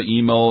there's another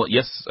email.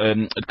 Yes,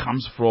 it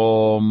comes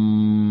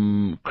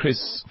from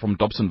Chris from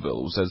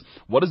Dobsonville, who says,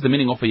 what is the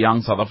meaning of a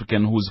young South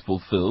African who is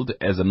fulfilled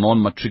as a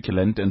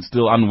non-matriculant and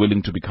still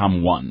unwilling to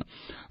become one?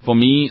 For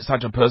me,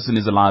 such a person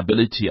is a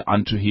liability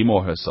unto him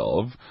or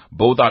herself.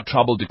 Both our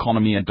troubled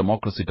economy and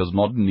democracy does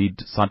not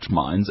need such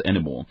minds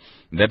anymore.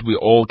 That we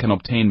all can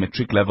obtain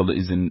matric level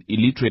is an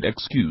illiterate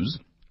excuse.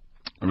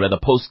 Rather,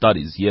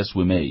 post-studies, yes,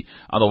 we may.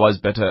 Otherwise,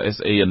 better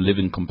SA and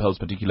living compels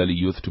particularly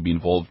youth to be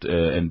involved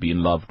and be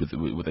in love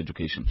with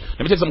education. Let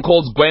me take some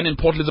calls. Gwen in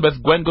Port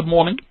Elizabeth. Gwen, good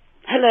morning.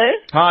 Hello.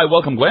 Hi,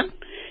 welcome, Gwen.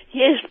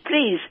 Yes,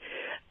 please.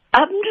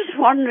 I'm just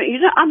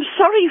wondering, I'm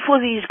sorry for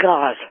these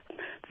guys.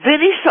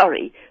 Very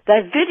sorry.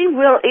 They're very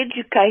well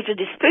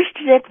educated,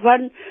 especially that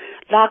one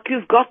like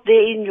you've got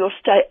there in your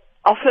state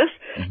office,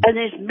 and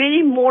there's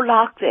many more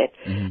like that.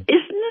 Isn't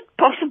it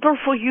possible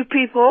for you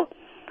people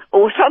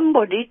or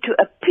somebody to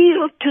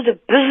appeal to the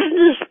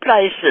business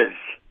places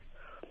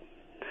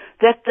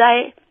that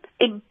they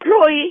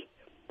employ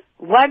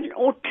one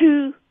or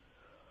two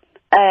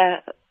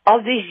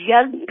of these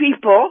young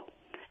people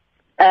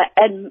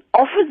and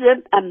offer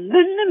them a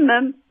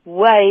minimum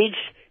wage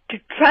to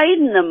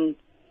train them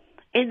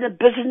in the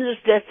business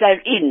that they're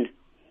in,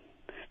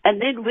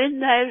 and then when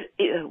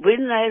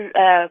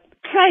they're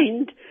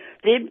trained,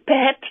 then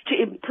perhaps to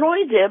employ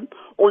them,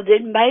 or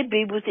then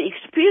maybe with the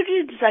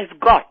experience they've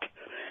got,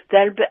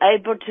 they'll be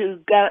able to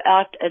go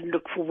out and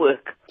look for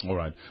work. All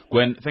right.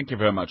 Gwen, thank you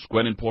very much.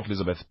 Gwen in Port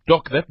Elizabeth.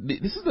 Doc,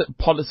 this is the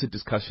policy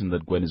discussion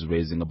that Gwen is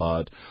raising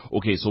about,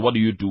 okay, so what do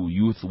you do?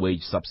 Youth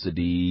wage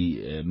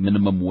subsidy,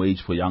 minimum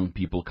wage for young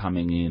people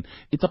coming in.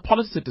 It's a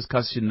policy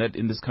discussion that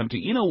in this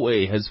country, in a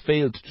way, has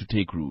failed to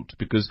take root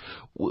because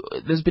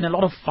there's been a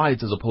lot of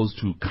fights as opposed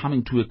to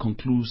coming to a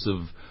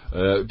conclusive,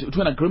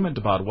 to an agreement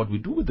about what we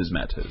do with these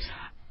matters.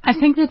 I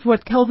think that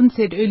what Kelvin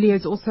said earlier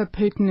is also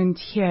pertinent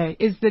here,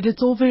 is that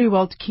it's all very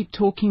well to keep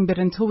talking, but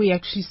until we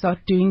actually start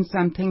doing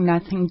something,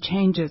 nothing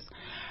changes.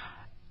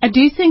 I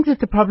do think that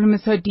the problem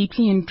is so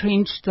deeply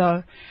entrenched,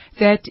 though,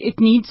 that it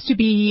needs to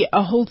be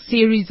a whole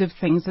series of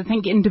things. I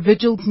think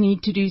individuals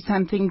need to do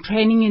something.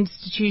 Training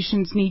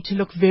institutions need to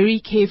look very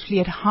carefully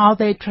at how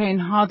they train,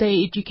 how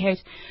they educate.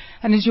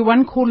 And as your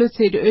one caller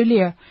said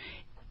earlier,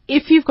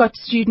 if you've got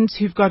students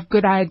who've got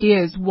good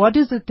ideas, what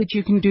is it that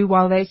you can do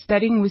while they're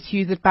studying with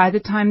you that by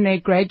the time they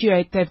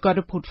graduate, they've got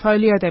a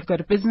portfolio, they've got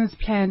a business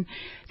plan,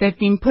 they've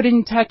been put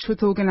in touch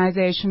with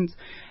organizations.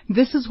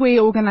 This is where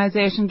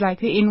organizations like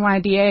the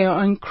NYDA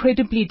are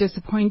incredibly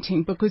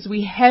disappointing, because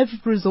we have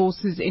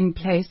resources in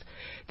place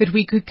that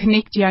we could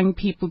connect young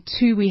people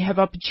to. We have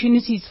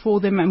opportunities for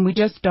them, and we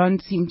just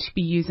don't seem to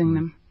be using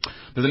them.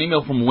 There's an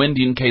email from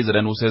Wendy in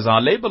KZN who says,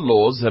 our labor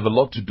laws have a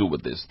lot to do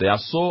with this. They are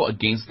so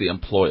against the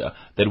employer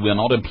that we are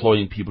not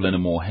employing people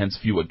anymore, hence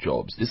fewer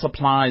jobs. This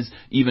applies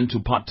even to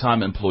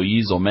part-time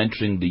employees or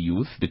mentoring the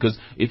youth, because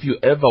if you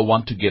ever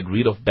want to get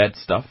rid of bad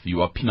stuff,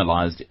 you are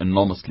penalized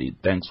enormously.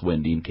 Thanks,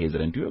 Wendy in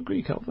KZN. Do you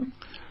agree, Calvin?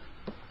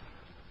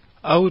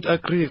 I would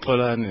agree,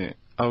 Xolani.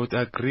 I would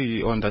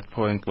agree on that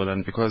point,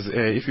 Golan, because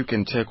if you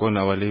can check on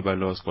our labor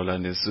laws,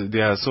 Golan,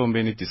 there are so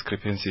many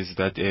discrepancies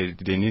that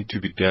they need to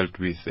be dealt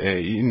with.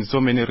 In so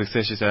many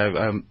researches,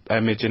 I'm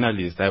a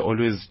journalist. I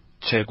always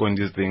check on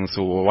these things.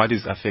 So what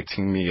is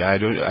affecting me? I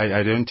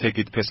don't take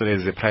it personally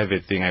as a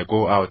private thing. I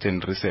go out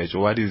and research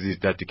what is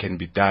it that can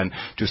be done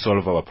to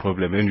solve our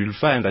problem, and you'll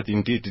find that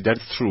indeed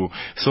that's true.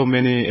 So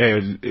many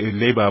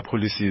labor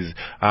policies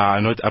are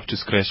not up to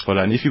scratch,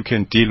 Golan. If you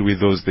can deal with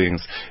those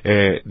things,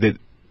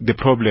 the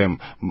problem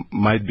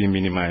might be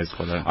minimized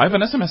for that. I have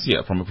an SMS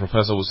here from a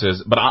professor who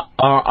says, but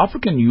are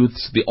African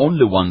youths the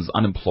only ones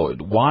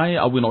unemployed? Why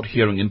are we not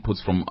hearing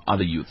inputs from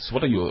other youths?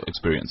 What are your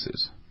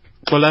experiences?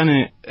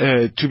 Kolani,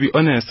 to be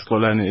honest,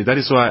 Kolani, that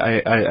is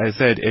why I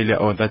said earlier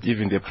on that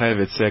even the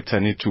private sector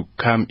need to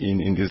come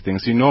in these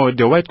things. You know,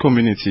 the white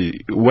community,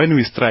 when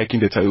we strike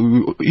even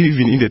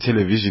in the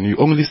television, you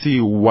only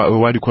see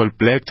what you call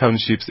black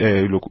townships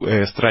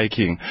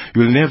striking.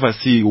 You'll never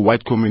see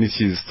white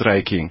communities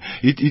striking.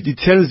 It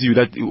tells you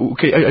that,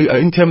 okay,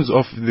 in terms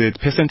of the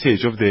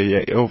percentage of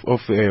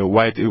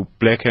white,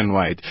 black and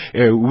white,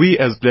 we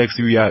as blacks,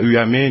 we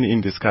are men in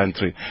this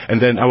country,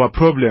 and then our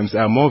problems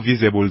are more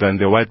visible than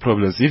the white problems.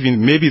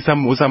 Even maybe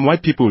some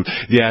white people,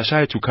 they are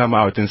shy to come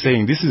out and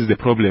saying this is the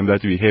problem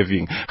that we're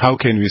having. How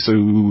can we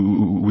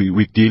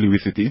deal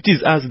with it? It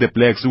is us, the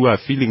blacks, who are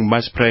feeling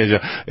much pressure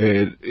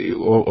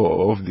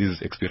of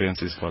these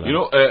experiences. You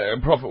know,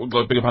 Prof,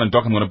 beg your pardon,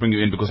 Doc, I'm going to bring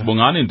you in because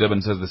Bongani in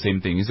Durban says the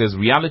same thing. He says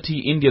reality,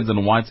 Indians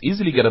and whites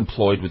easily get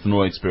employed with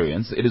no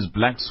experience. It is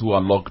blacks who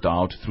are locked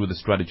out through the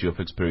strategy of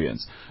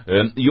experience.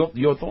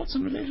 Your thoughts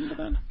in relation to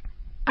that?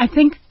 I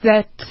think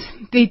that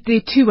there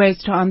are two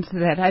ways to answer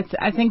that.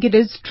 I think it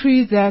is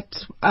true that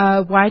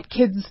white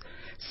kids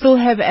still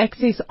have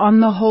access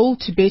on the whole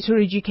to better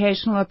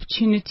educational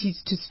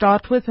opportunities to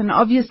start with, and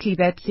obviously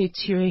that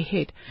sets you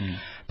ahead.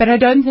 But I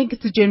don't think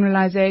it's a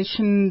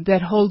generalization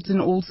that holds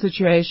in all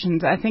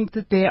situations. I think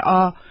that there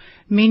are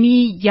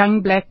many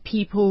young black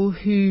people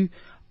who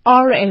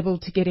are able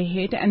to get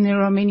ahead, and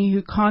there are many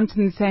who can't,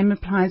 and the same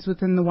applies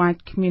within the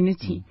white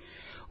community.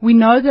 We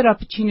know that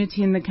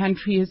opportunity in the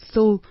country is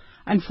still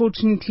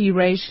unfortunately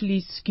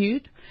racially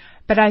skewed,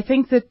 but I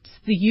think that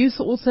the youth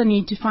also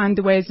need to find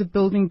the ways of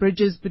building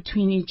bridges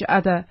between each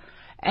other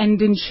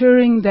and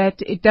ensuring that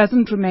it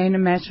doesn't remain a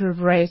matter of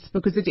race,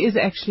 because it is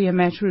actually a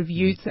matter of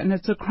youth, and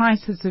it's a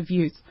crisis of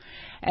youth.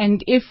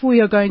 And if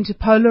we are going to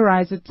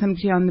polarize it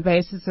simply on the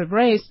basis of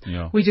race,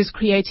 we're just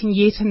creating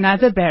yet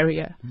another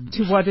barrier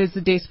to what is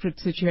a desperate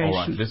situation.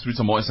 All right, let's read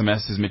some more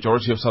SMSs.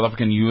 Majority of South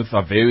African youth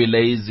are very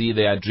lazy.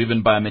 They are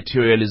driven by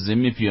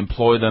materialism. If you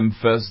employ them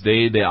first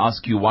day, they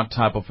ask you what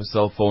type of a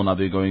cell phone are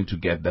they going to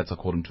get. That's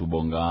according to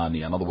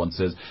Bongani. Another one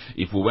says,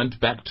 if we went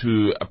back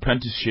to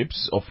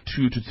apprenticeships of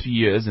 2 to 3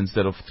 years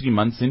instead of 3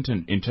 months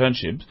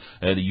internships,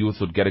 the youth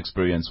would get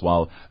experience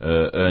while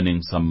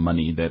earning some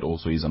money. That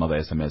also is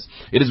another SMS.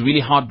 It is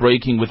really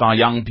heartbreaking with our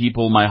young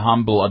people. My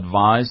humble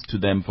advice to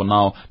them for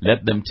now,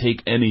 let them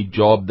take any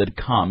job that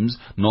comes,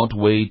 not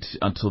wait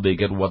until they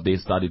get what they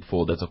studied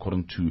for. That's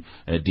according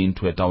to Dean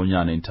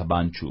Tuetaunyana in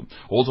Tabanchu.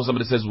 Also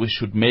somebody says we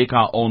should make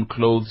our own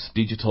clothes,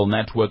 digital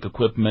network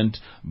equipment,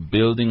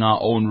 building our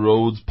own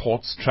roads,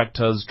 ports,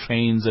 tractors,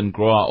 trains, and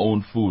grow our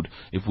own food.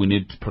 If we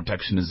need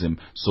protectionism,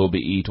 so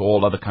be it.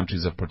 All other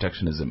countries have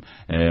protectionism.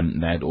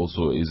 That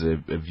also is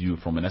a view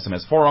from an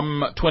SMS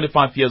forum.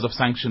 25 years of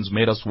sanctions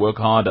made us work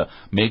harder,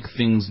 make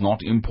things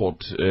not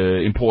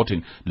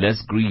importing,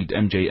 less greed.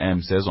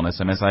 MJM says on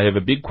SMS, I have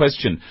a big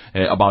question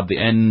about the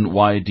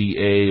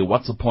NYDA.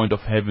 What's the point of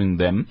having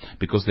them?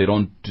 Because they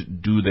don't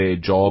do their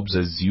jobs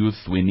as youth.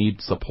 We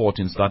need support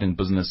in starting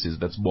businesses.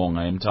 That's Bonga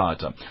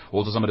Mtata.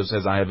 Also somebody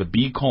says, I have a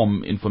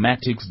BCom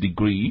informatics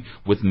degree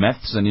with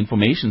maths and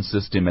information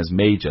system as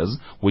majors,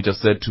 which are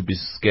said to be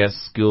scarce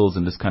skills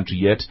in this country,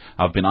 yet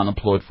I've been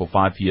unemployed for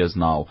 5 years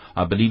now.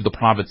 I believe the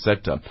private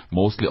sector,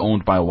 mostly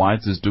owned by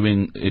whites, is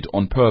doing it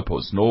on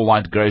purpose. No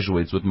white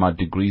graduates with my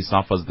degree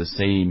suffers the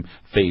same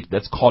fate.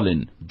 That's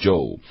Colin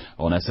Joe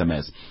on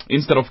SMS.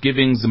 Instead of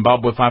giving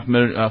Zimbabwe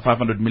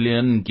 500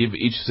 million, give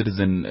each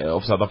citizen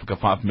of South Africa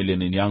 5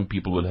 million, and young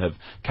people will have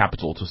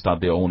capital to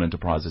start their own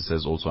enterprises,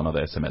 says also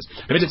another SMS.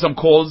 Let me take some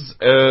calls.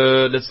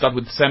 Let's start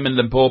with Sam in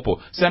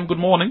Limpopo. Sam, good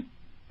morning.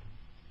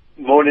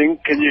 Morning.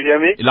 Can you hear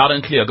me? Loud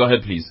and clear. Go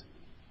ahead, please.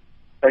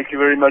 Thank you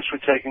very much for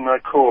taking my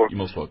call. You're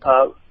most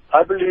welcome.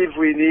 I believe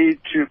we need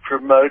to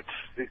promote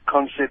the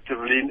concept of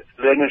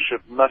learnership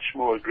much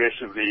more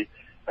aggressively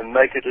and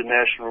make it a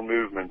national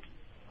movement.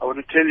 I want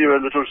to tell you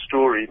a little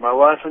story. My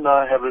wife and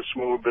I have a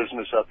small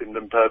business up in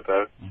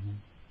Limpopo,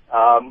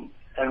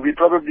 and we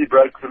probably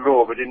broke the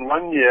law, but in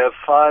 1 year,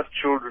 5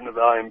 children of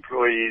our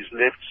employees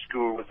left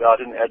school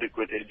without an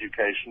adequate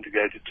education to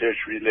go to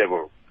tertiary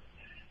level.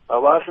 My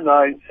wife and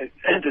I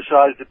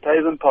decided to pay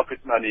them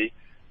pocket money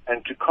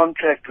and to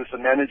contract with the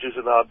managers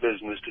of our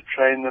business to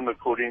train them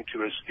according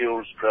to a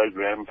skills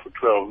program for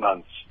 12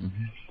 months.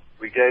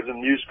 We gave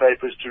them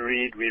newspapers to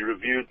read, we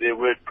reviewed their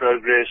work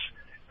progress,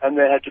 and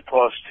they had to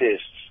pass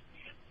tests.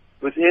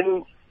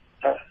 Within,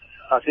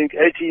 I think,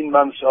 18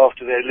 months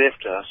after they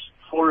left us,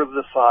 4 of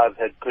the 5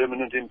 had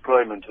permanent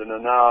employment and are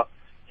now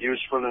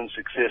useful and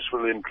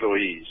successful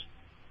employees.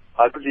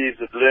 I believe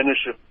that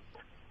learnership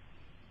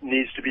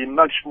needs to be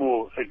much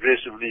more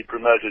aggressively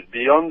promoted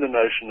beyond the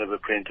notion of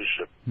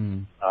apprenticeship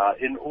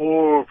in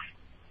all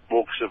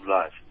walks of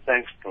life.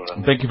 Thanks,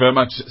 Paula. Thank you very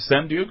much.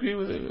 Sam, do you agree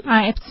with it?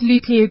 I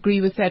absolutely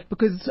agree with that,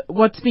 because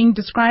what's being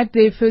described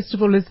there, first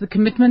of all, is the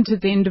commitment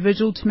of the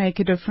individual to make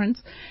a difference.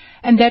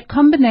 And that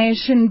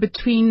combination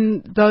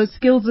between those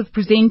skills of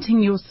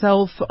presenting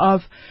yourself,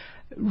 of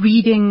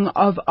reading,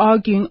 of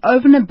arguing,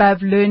 over and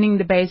above learning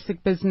the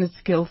basic business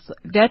skills,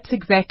 that's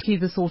exactly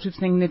the sort of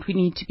thing that we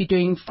need to be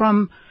doing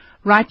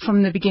right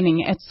from the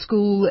beginning, at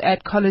school,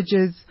 at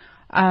colleges,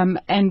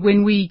 and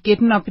when we get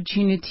an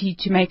opportunity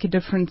to make a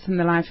difference in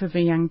the life of a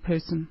young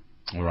person.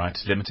 All right,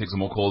 let me take some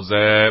more calls.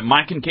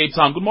 Mike in Cape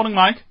Town. Good morning,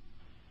 Mike.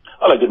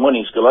 Hello, good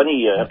morning,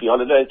 Skolani. Happy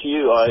holiday to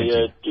you.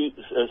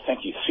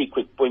 Thank you. 3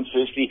 quick points.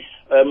 Firstly,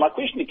 my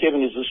question to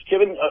Kevin is this.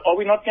 Kevin, are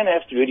we not going to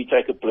have to really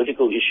take a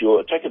political issue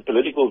or take a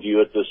political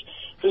view at this?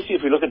 Firstly,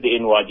 if we look at the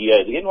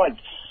NYDA, the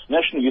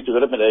National Youth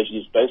Development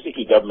Agency is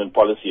basically government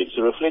policy. It's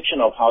a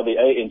reflection of how the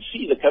ANC,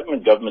 the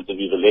government that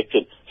we've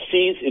elected,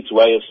 sees its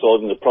way of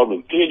solving the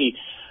problem. Clearly,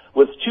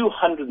 with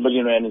 200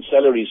 million rand in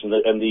salaries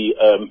and the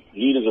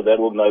leaders of that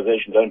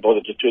organization don't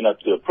bother to turn up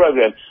to a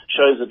program,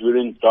 shows that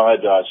we're in dire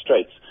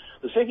straits.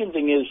 The second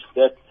thing is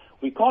that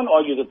we can't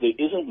argue that there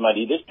isn't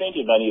money. There's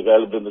plenty of money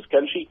available in this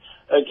country.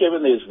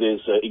 Kevin,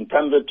 there's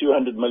encumbered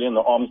 200 million,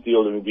 the arms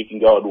deal, and we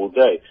can go on all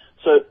day.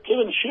 So,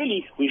 Kevin,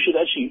 surely we should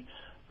actually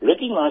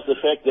recognize the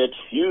fact that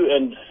you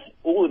and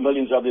all the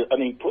millions of other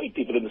unemployed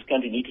people in this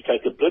country need to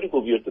take a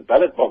political view at the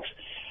ballot box.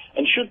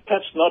 And should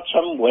perhaps not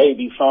some way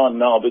be found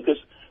now, because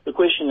the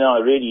question now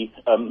really,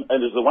 and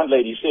as the one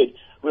lady said,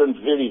 we're on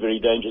very,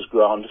 very dangerous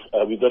ground.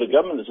 We've got a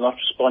government that's not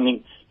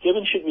responding.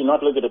 Kevin, should we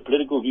not look at a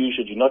political view?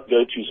 Should you not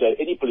go to, say,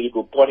 any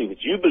political party that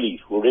you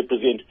believe will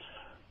represent,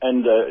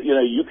 and,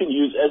 you can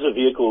use as a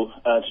vehicle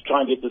to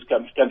try and get this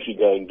country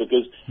going?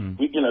 Because,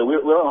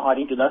 we're on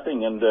hiding to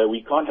nothing, and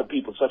we can't have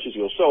people such as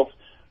yourself.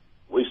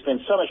 We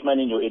spend so much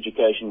money in your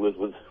education which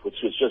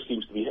just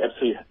seems to be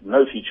absolutely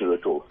no future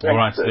at all. All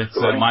right, that's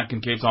Mike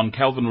in Cape Town.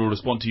 Calvin will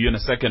respond to you in a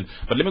second.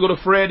 But let me go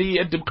to Freddie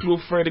at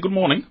Dipkloof. Freddie, good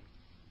morning.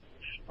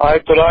 Hi,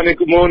 Polani,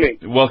 good morning.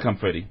 Welcome,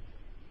 Freddie.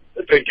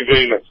 Thank you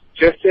very much.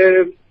 Just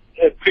a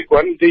quick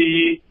one.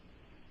 The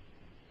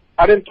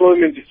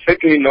unemployment is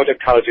certainly not a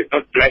culture,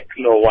 not black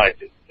nor white.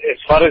 As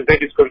far as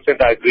that is concerned,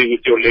 I agree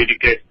with your lady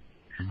guest.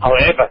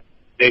 However,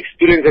 the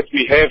experience that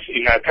we have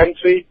in our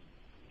country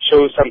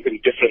shows something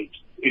different.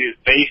 It is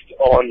based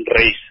on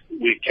race.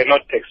 We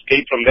cannot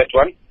escape from that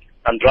one.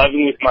 I'm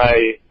driving with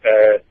my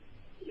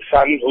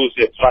son who's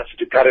at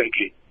varsity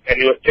currently, and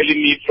he was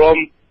telling me from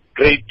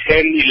grade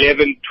 10,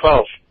 11,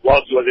 12,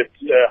 whilst he was at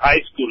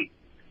high school,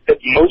 that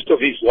most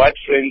of his white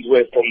friends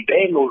were from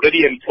then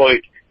already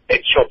employed at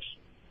shops,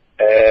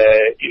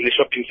 in the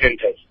shopping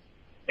centers.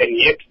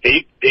 And yet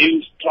they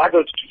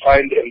struggled to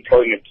find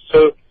employment.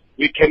 So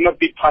we cannot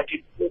be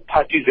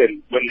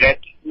partisan when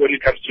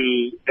it comes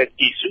to that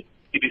issue.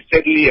 It is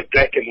certainly a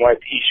black and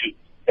white issue,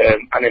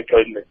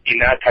 unemployment in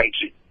our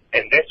country.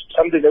 And that's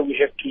something that we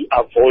have to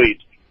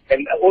avoid.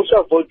 And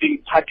also avoid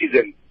being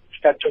partisan.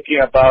 Start talking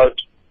about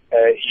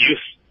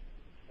youth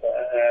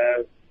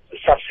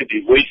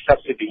subsidy, wage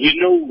subsidy.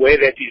 We know where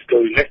that is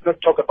going. Let's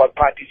not talk about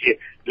parties here.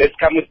 Let's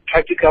come with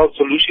practical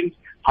solutions.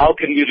 How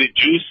can we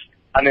reduce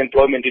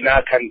unemployment in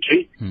our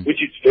country,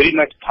 which is very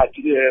much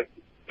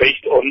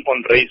based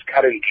on race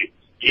currently?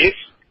 Yes,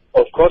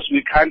 of course,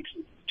 we can't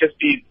just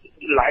be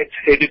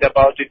light-headed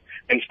about it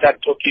and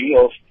start talking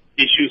of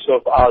issues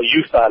of our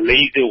youth are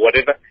lazy or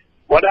whatever.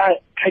 What are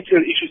practical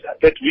issues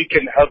that we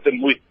can help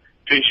them with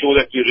to ensure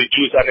that we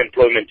reduce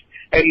unemployment?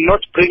 And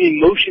not bring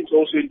emotions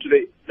also into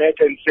that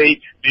and say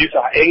youth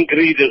are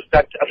angry, they'll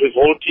start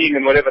revolting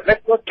and whatever.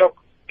 Let's not talk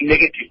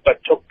negative,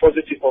 but talk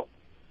positive of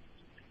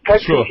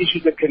practical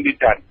issues that can be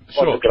done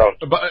on the ground.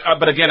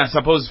 But again, I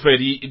suppose,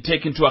 Freddie,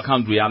 take into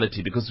account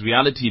reality, because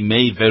reality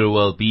may very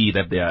well be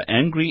that they are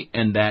angry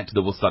and that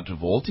they will start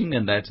revolting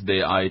and that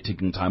they are a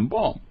ticking time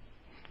bomb.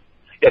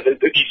 Yeah, the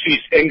issue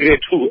is angry at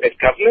who? At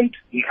government?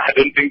 I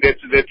don't think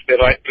that's the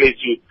right place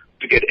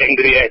to get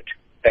angry at.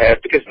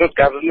 Because it's not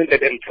government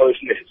that employs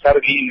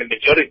necessarily in the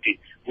majority.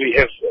 We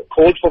have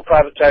called for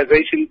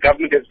privatization.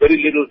 Government has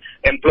very little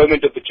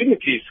employment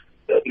opportunities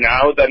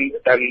now than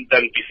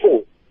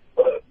before.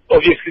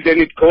 Obviously, then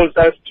it calls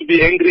us to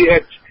be angry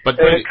at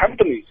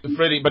companies.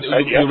 Freddie, but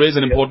you raise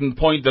an important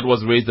point that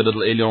was raised a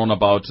little earlier on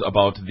about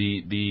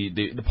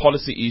the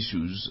policy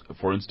issues,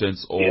 for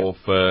instance,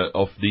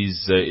 of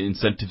these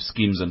incentive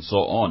schemes and so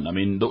on. I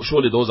mean,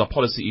 surely those are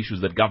policy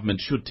issues that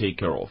government should take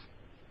care of.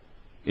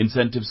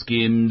 Incentive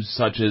schemes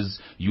such as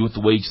youth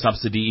wage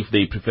subsidy, if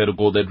they prefer to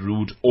go that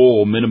route,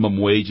 or minimum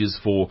wages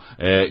for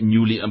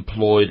newly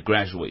employed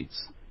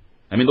graduates.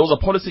 I mean, those are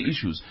policy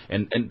issues,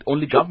 and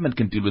only government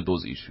can deal with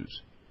those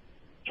issues.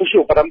 For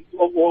sure, but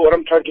what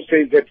I'm trying to say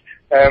is that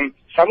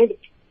some of the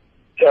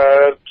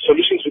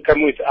solutions we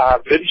come with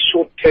are very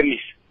short-term,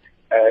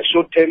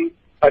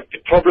 but the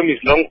problem is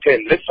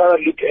long-term. Let's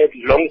look at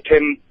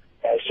long-term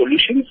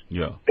solutions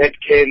that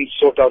can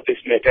sort out this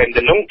matter. And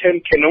the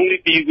long-term can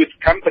only be with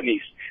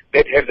companies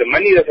that have the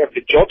money, that have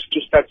the jobs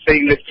to start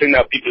saying, let's train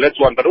our people. That's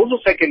one. But also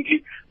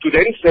secondly, to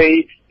then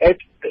say at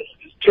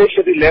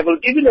tertiary level,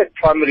 even at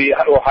primary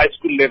or high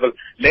school level,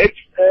 let's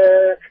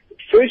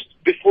first,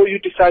 before you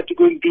decide to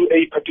go and do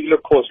a particular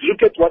course,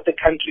 look at what the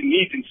country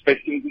needs in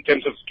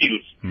terms of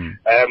skills.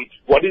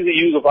 What is the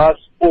use of us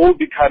all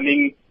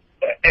becoming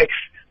X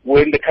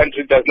when the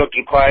country does not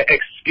require X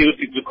skills,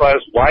 it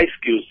requires Y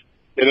skills?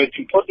 You know, it's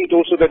important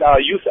also that our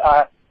youth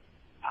are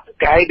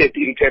guided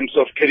in terms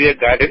of career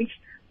guidance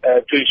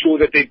to ensure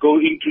that they go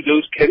into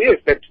those careers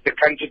that the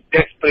country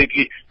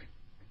desperately.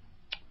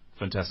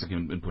 Fantastic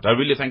input. I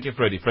really thank you,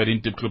 Freddie. Freddie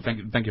in Tip Club,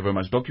 thank you very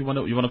much. Doc, you want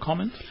to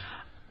comment?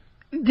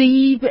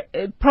 The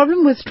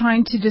problem with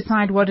trying to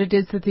decide what it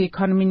is that the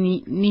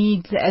economy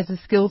needs as a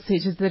skill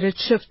set is that it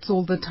shifts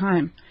all the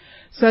time.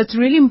 So it's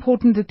really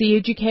important that the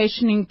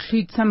education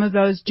includes some of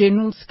those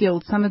general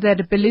skills, some of that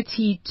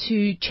ability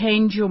to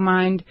change your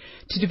mind,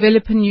 to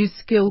develop a new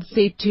skill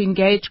set, to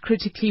engage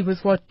critically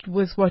with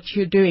what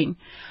you're doing.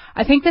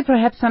 I think that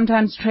perhaps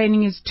sometimes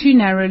training is too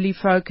narrowly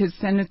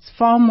focused, and it's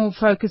far more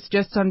focused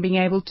just on being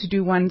able to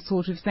do one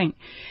sort of thing.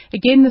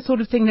 Again, the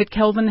sort of thing that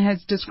Kelvin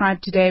has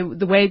described today,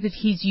 the way that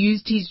he's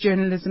used his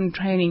journalism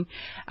training,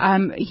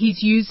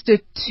 he's used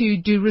it to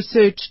do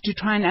research, to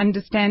try and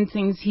understand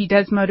things. He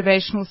does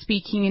motivational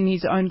speaking in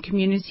his own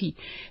community.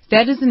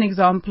 That is an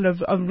example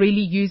of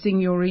really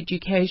using your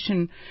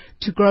education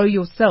to grow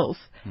yourself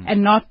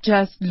and not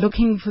just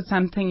looking for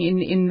something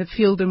in the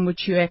field in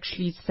which you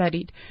actually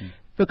studied.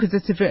 Because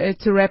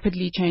it's a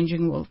rapidly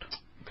changing world.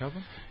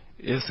 Calvin?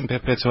 Yes,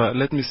 Perpetua.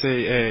 Let me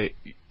say,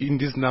 in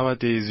this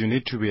nowadays, you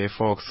need to be a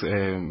fox,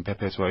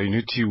 Perpetua. You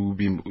need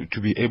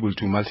to be able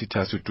to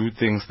multitask, to do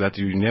things that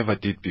you never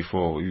did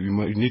before. You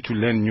need to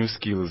learn new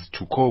skills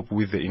to cope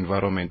with the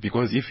environment.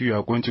 Because if you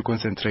are going to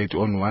concentrate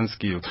on one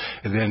skill,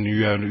 then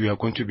you are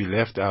going to be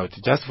left out.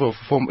 Just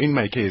in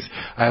my case,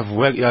 I've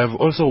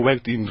also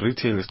worked in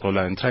retail,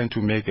 scholar, and trying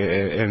to make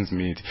ends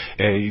meet.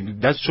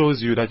 That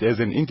shows you that as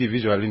an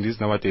individual in this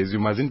nowadays, you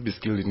mustn't be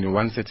skilled in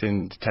one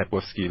certain type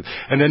of skill.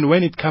 And then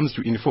when it comes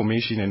to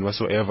information and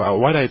whatsoever,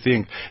 what I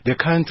think the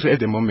country at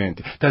the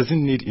moment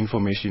doesn't need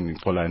information in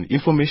Poland.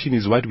 Information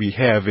is what we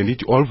have and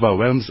it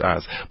overwhelms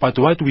us. But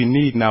what we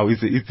need now is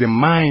the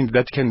mind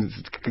that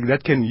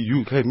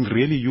can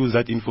really use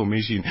that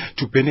information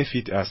to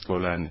benefit us,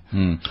 Poland.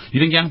 You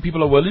think young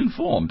people are well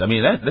informed? I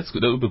mean, that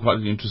would be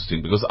quite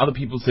interesting, because other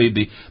people say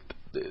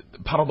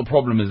part of the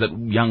problem is that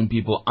young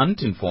people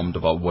aren't informed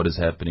about what is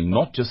happening,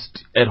 not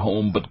just at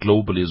home but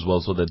globally as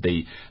well, so that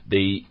they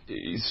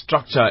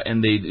structure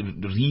and they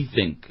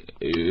rethink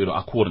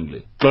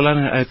accordingly.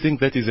 Kolana, I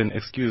think that is an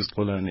excuse,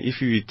 Kolana.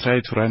 If we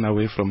try to run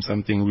away from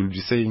something, we'll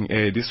be saying,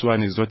 this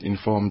one is not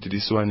informed,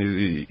 this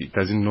one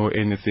doesn't know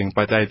anything.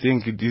 But I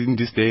think in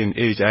this day and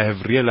age, I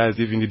have realized,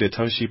 even in the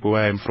township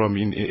where I'm from,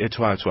 in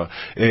Etwatwa,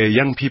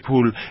 young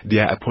people, they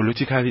are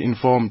politically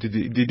informed.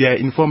 They are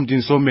informed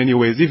in so many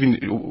ways. Even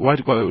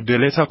what the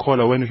later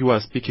caller, when he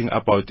was speaking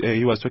about,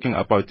 he was talking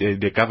about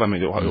the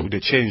government, or the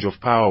change of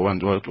power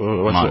and what so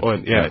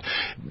on. Yeah.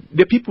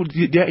 The people,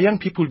 the young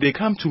people, they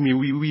come to me.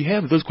 We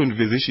have those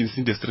conversations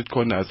in the street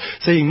corners,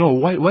 saying, no,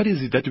 what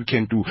is it that we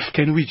can do?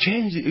 Can we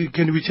change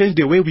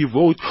the way we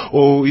vote,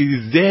 or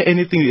is there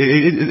anything,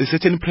 a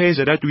certain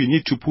pressure that we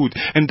need to put?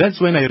 And that's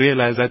when I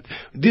realized that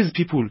these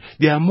people,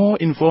 they are more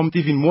informed,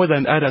 even more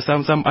than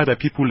some other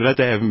people that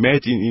I have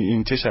met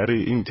in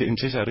tertiary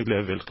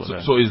level.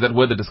 So is that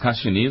where the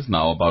discussion is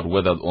now about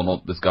whether or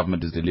not this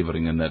government is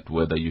delivering and that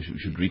whether you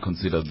should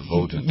reconsider the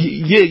vote.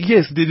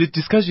 Yes, the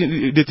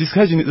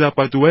discussion is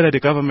about whether the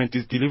government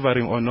is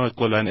delivering or not,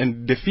 Kolan.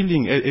 And the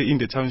feeling in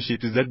the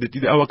township is that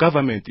our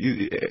government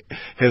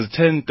has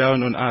turned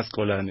down on us,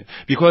 Kolan.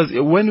 Because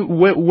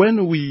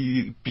when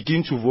we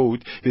begin to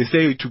vote, they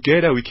say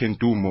together we can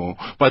do more.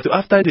 But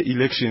after the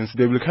elections,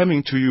 they will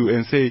coming to you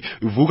and say,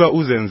 Vuga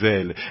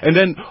Uzenzele. And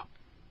then,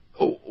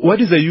 what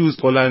is the use,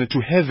 Kolan, to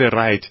have a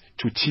right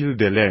to till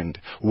the land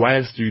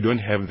whilst you don't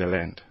have the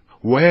land?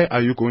 Where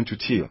are you going to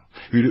till?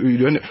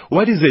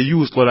 What is the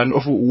use, Kolan,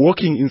 of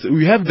walking in?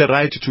 We have the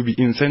right to be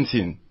in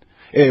Sentin.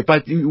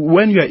 But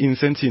when you are in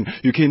Sentin,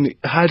 you can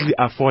hardly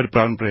afford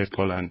brown bread,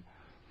 Kolan.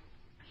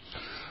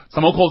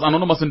 Some more calls.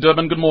 Anonymous in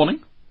Durban, good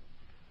morning.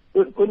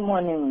 Good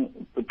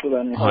morning,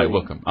 Puturani. Hi,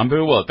 welcome. I'm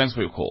very well. Thanks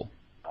for your call.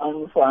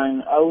 I'm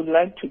fine. I would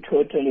like to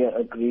totally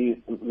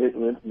agree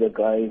with the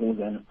guy who's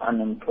an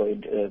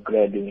unemployed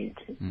graduate.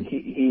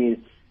 He is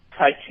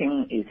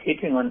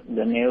hitting on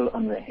the nail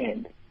on the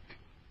head.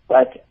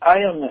 But I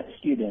am a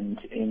student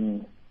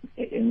in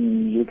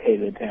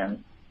UK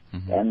Latin,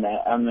 and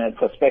I'm a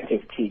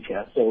prospective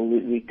teacher. So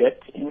we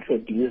get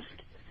introduced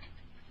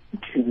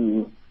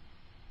to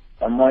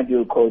a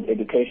module called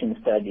Education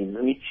Studies,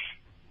 which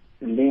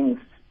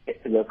links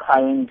the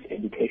current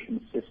education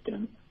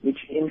system, which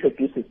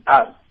introduces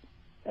us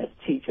as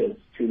teachers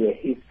to the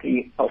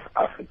history of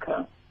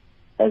Africa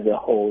as a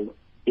whole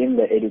in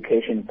the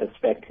education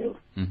perspective.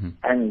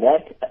 And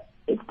that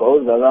it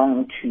goes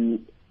along to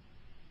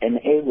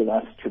enable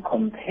us to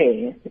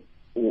compare,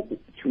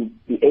 to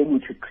be able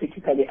to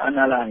critically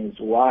analyze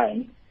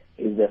why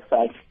is there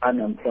such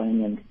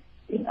unemployment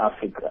in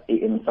Africa,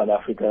 in South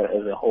Africa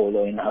as a whole,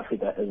 or in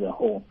Africa as a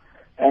whole.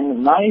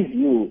 And my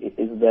view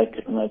is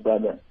that, my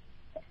brother,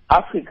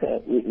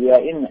 Africa, we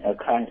are in a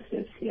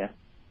crisis here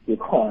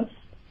because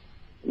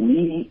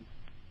we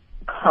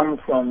come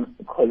from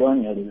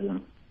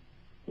colonialism,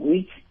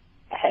 which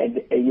had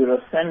a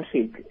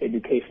Eurocentric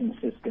education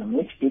system,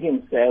 which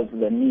didn't serve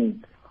the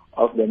needs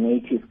of the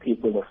native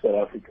people of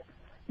South Africa.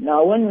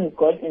 Now, when we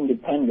got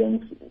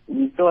independence,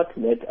 we thought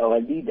that our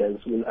leaders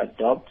will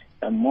adopt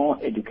a more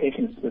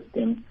education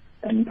system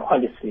and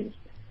policies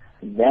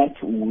that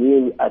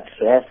will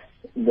address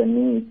the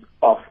needs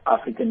of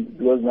Africans,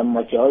 because the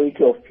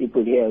majority of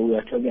people here we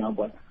are talking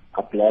about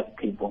are black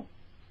people.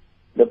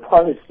 The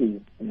policies,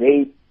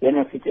 they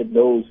benefited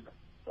those,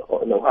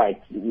 the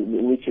whites,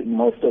 which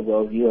most of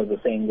our viewers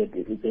are saying that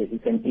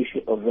it's an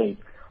issue of race.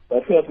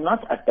 But we have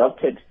not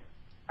adopted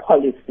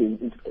policies.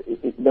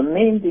 The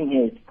main thing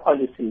here is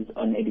policies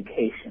on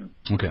education.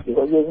 Okay.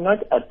 Because we have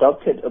not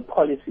adopted a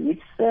policy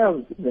which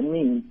serves the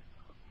needs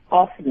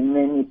of the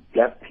many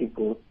black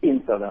people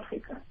in South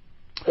Africa.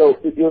 So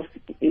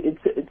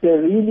it's a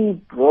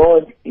really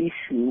broad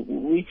issue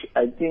which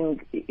I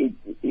think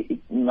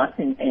it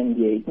mustn't end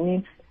here. It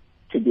needs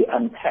to be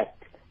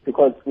unpacked,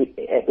 because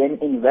an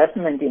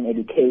investment in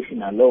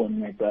education alone,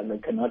 my brother,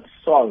 cannot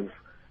solve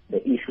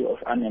the issue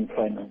of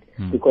unemployment,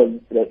 because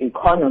the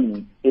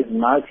economy is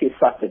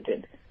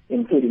multifaceted,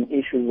 including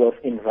issues of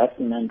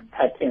investment,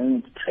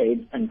 patents,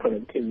 trade, and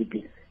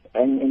productivity.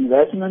 And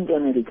investment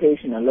on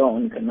education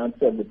alone cannot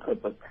serve the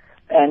purpose.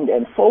 And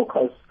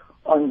focus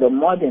on the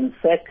modern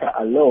sector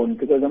alone,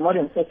 because the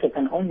modern sector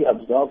can only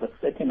absorb a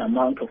certain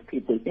amount of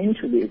people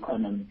into the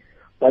economy.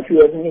 But we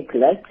have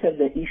neglected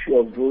the issue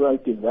of rural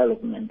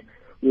development.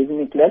 We've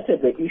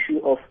neglected the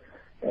issue of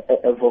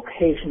a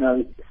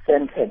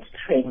vocational-centered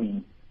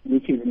training,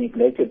 which is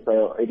neglected by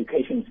our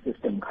education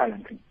system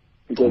currently.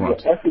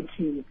 Because the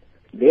FETs,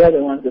 they are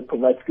the ones that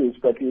provide skills,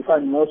 but we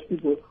find most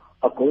people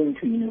are going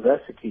to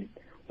universities,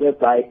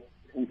 whereby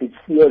it's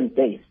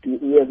theory-based.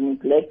 We have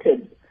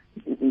neglected.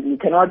 We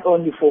cannot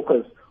only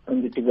focus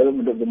on the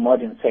development of the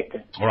modern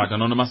sector. All right,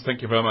 Anonymous,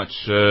 thank you very much.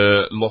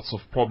 Lots of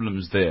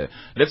problems there.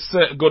 Let's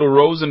go to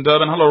Rose in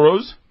Durban. Hello,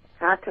 Rose.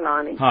 Hi,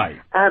 Kalani. Hi.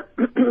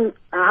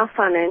 Our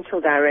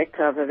financial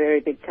director of a very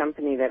big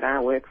company that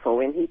I work for,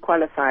 when he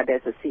qualified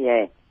as a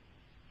CA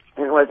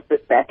and was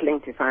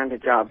battling to find a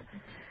job,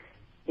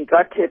 he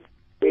got to...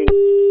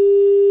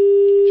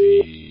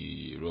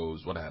 Gee,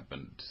 Rose, what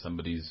happened?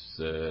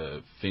 Somebody's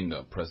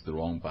finger pressed the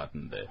wrong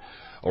button there.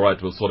 All right,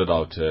 we'll sort it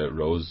out,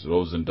 Rose.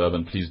 Rose in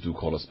Durban, please do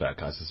call us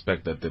back. I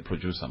suspect that the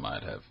producer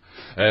might have.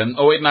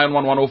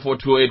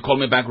 0891104208. Call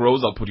me back,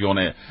 Rose. I'll put you on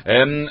air.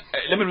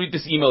 Let me read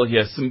this email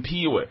here.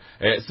 Simpiwe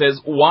says,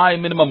 why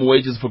minimum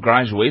wages for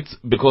graduates?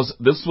 Because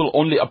this will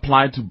only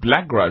apply to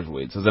black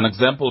graduates. As an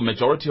example,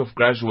 majority of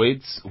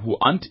graduates who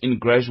aren't in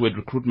graduate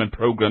recruitment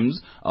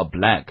programs are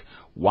black.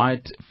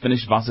 White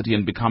finish varsity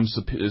and become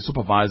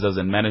supervisors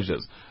and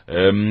managers.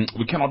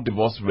 We cannot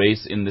divorce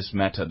race in this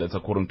matter. That's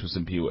according to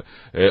Simpiwe.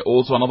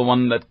 Also another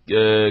one that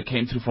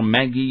came through from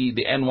Maggie,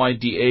 the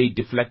NYDA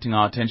deflecting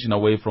our attention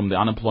away from the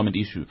unemployment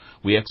issue.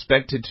 We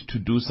expect it to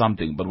do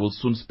something, but will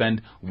soon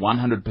spend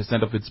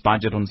 100% of its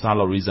budget on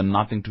salaries and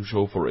nothing to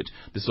show for it.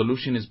 The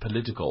solution is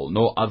political,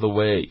 no other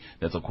way.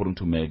 That's according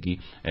to Maggie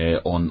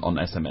on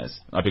SMS.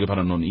 I beg your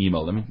pardon, on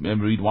email. Let me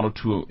read one or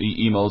two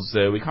emails.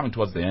 We're coming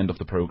towards the end of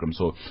the program,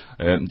 so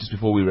just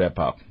before we wrap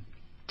up.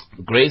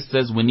 Grace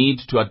says we need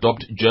to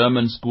adopt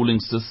German schooling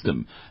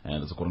system,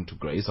 and that's according to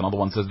Grace. Another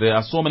one says there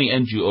are so many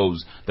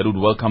NGOs that would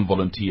welcome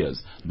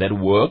volunteers. That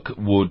work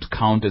would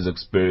count as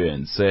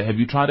experience. Have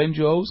you tried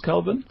NGOs,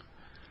 Calvin?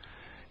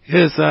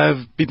 Yes,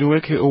 I've been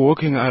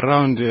walking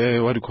around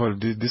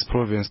this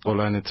province,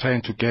 Poland,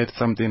 trying to get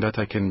something that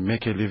I can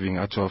make a living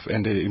out of.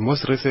 And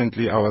most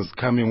recently, I was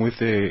coming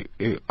with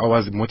I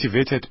was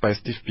motivated by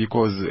Steve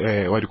because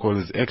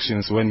his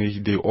actions when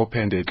they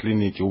opened a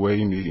clinic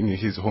in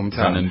his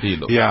hometown.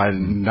 Yeah,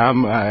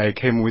 now I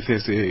came with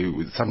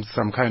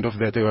some kind of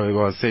that I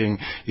was saying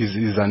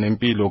is an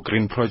Mpilo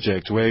green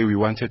project where we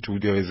wanted to.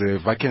 There is a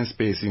vacant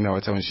space in our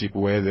township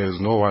where there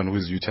is no one who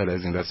is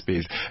utilizing that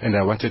space, and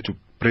I wanted to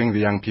bring the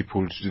young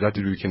people so that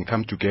we can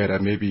come together,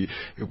 maybe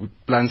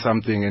plan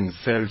something and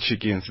sell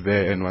chickens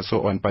there and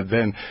so on. But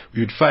then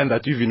you'd find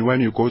that even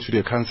when you go to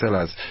the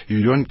councillors,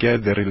 you don't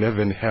get the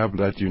relevant help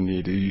that you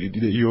need.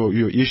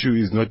 Your issue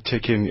is not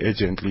taken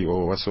urgently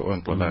or so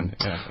on.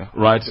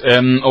 Right.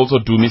 Also,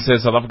 Dumi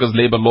says South Africa's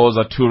labor laws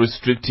are too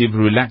restrictive.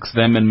 Relax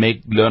them and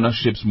make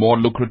learnerships more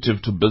lucrative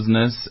to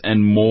business,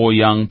 and more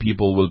young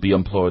people will be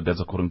employed.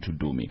 That's according to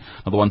Dumi.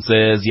 Another one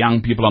says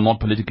young people are not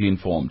politically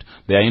informed.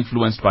 They are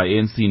influenced by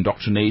ANC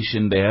indoctrination.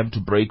 They have to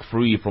break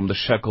free from the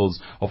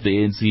shackles of the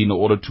ANC in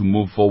order to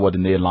move forward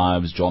in their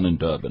lives. John in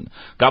Durban.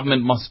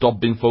 Government must stop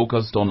being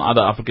focused on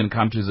other African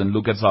countries and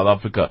look at South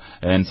Africa,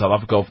 and South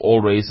Africa of all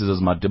races, as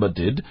Madiba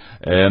did.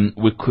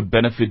 We could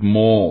benefit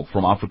more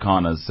from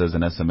Afrikaners, says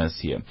an SMS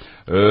here.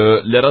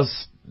 Let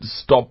us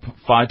stop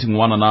fighting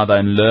one another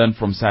and learn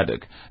from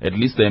SADC. At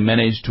least they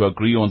managed to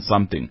agree on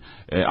something.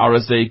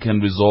 RSA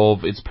can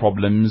resolve its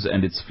problems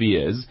and its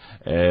fears.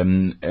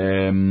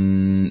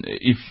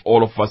 If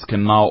all of us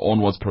can now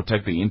onwards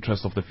protect the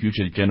interests of the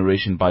future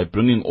generation by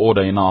bringing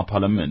order in our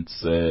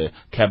parliaments,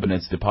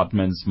 cabinets,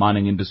 departments,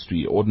 mining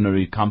industry,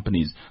 ordinary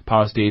companies,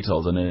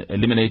 parastatals, and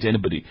eliminate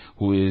anybody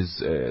who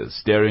is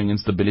stirring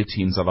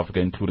instability in South Africa,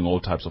 including all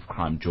types of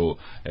crime. Joe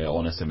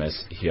on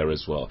SMS here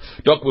as well.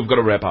 Doc, we've got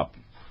to wrap up.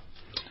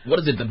 What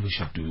is it that we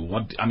should do?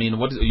 What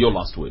is your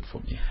last word for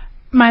me?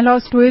 My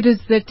last word is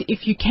that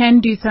if you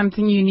can do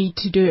something, you need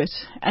to do it.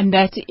 And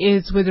that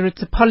is whether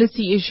it's a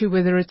policy issue,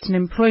 whether it's an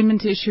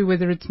employment issue,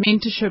 whether it's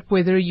mentorship,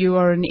 whether you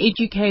are an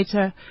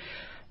educator.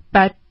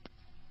 But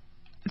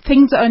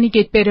things only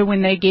get better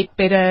when they get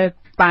better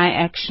by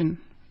action.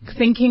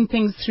 Thinking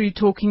things through,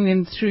 talking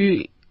them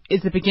through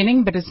is the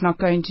beginning, but it's not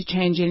going to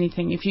change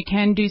anything. If you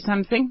can do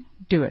something,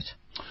 do it.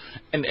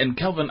 And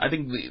Calvin, I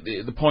think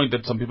the point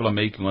that some people are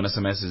making on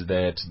SMS is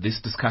that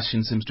this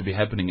discussion seems to be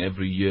happening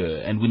every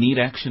year, and we need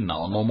action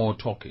now, no more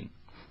talking.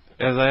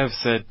 As I have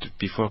said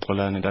before,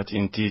 Kolani, that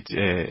indeed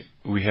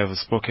we have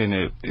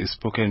spoken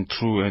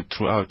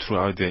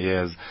throughout the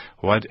years.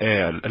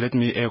 Let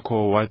me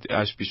echo what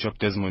Archbishop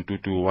Desmond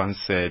Tutu once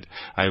said.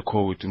 I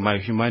quote, "My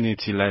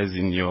humanity lies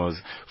in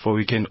yours, for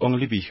we can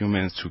only be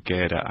humans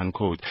together,"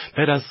 unquote.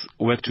 Let us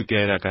work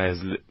together,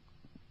 guys.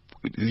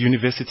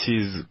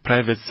 Universities,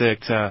 private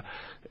sector,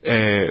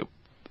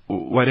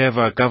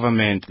 whatever,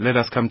 government, let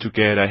us come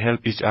together,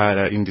 help each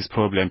other in this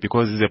problem,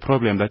 because it's a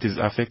problem that is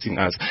affecting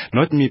us.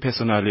 Not me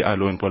personally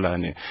alone,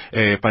 Polani,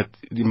 but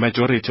the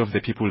majority of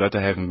the people that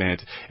I have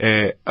met.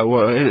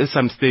 At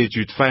some stage,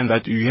 you'd find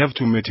that you have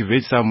to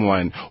motivate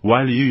someone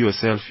while you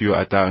yourself, you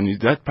are down.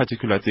 That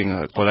particular thing,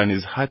 Polani,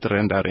 is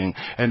heart-rendering.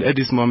 And at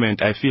this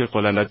moment, I feel,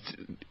 Polani, that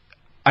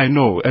I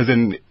know,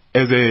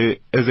 as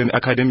an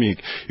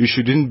academic, you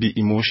shouldn't be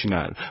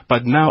emotional.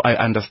 But now I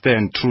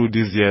understand through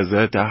these years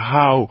that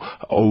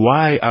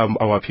why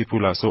our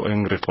people are so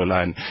angry,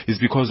 Polan, is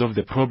because of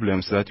the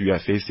problems that we are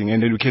facing.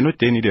 And we cannot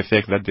deny the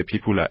fact that the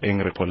people are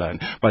angry, Polan.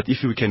 But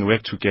if we can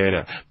work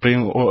together,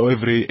 bring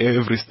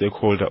every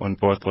stakeholder on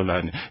board,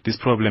 Polan, this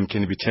problem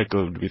can be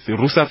tackled with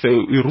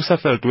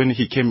Roosevelt, when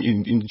he came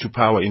into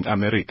power in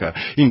America,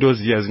 in those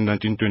years in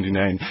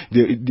 1929,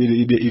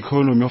 the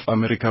economy of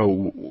America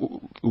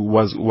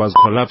was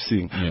collapsing.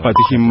 Yeah. But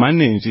he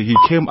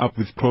came up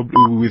with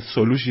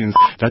solutions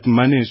that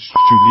managed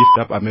to lift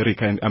up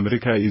America, and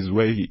America is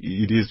where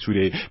it is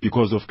today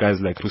because of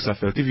guys like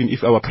Roosevelt. Even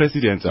if our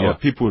presidents, our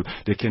people,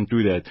 they can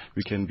do that,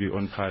 we can be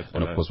on par.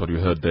 And of course, what we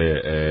heard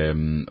there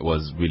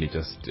was really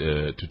just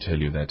to tell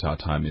you that our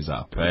time is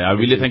up. I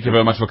really thank you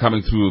very much for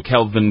coming through.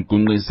 Kelvin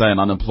Gungisa, an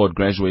unemployed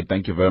graduate,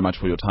 thank you very much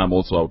for your time.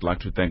 Also, I would like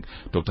to thank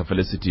Dr.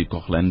 Felicity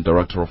Kochlen,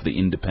 Director of the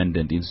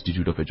Independent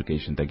Institute of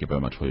Education. Thank you very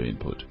much for your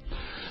input.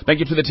 Thank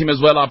you to the team as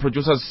well. Our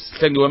producers,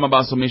 Stengiwe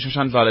Mabaso, Misha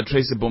Shandlale,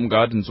 Tracy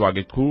Baumgart, and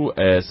Zwage Kru.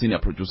 Senior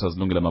producers,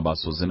 Lungile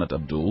Mabaso, Zinat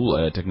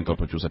Abdul. Technical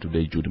producer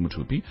today, Judy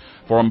Mutupi.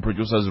 Forum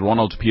producers,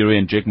 Ronald Peary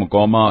and Jake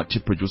Mugoma.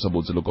 Chief producer,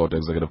 Bodzilo God.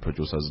 Executive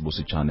producers,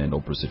 Busi Chan and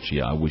Oprah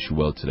Chia. I wish you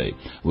well today.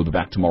 We'll be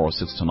back tomorrow,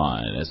 6 to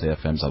 9.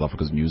 SAfm, South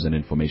Africa's news and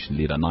information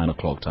leader, 9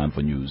 o'clock, time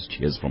for news.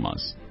 Cheers from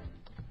us.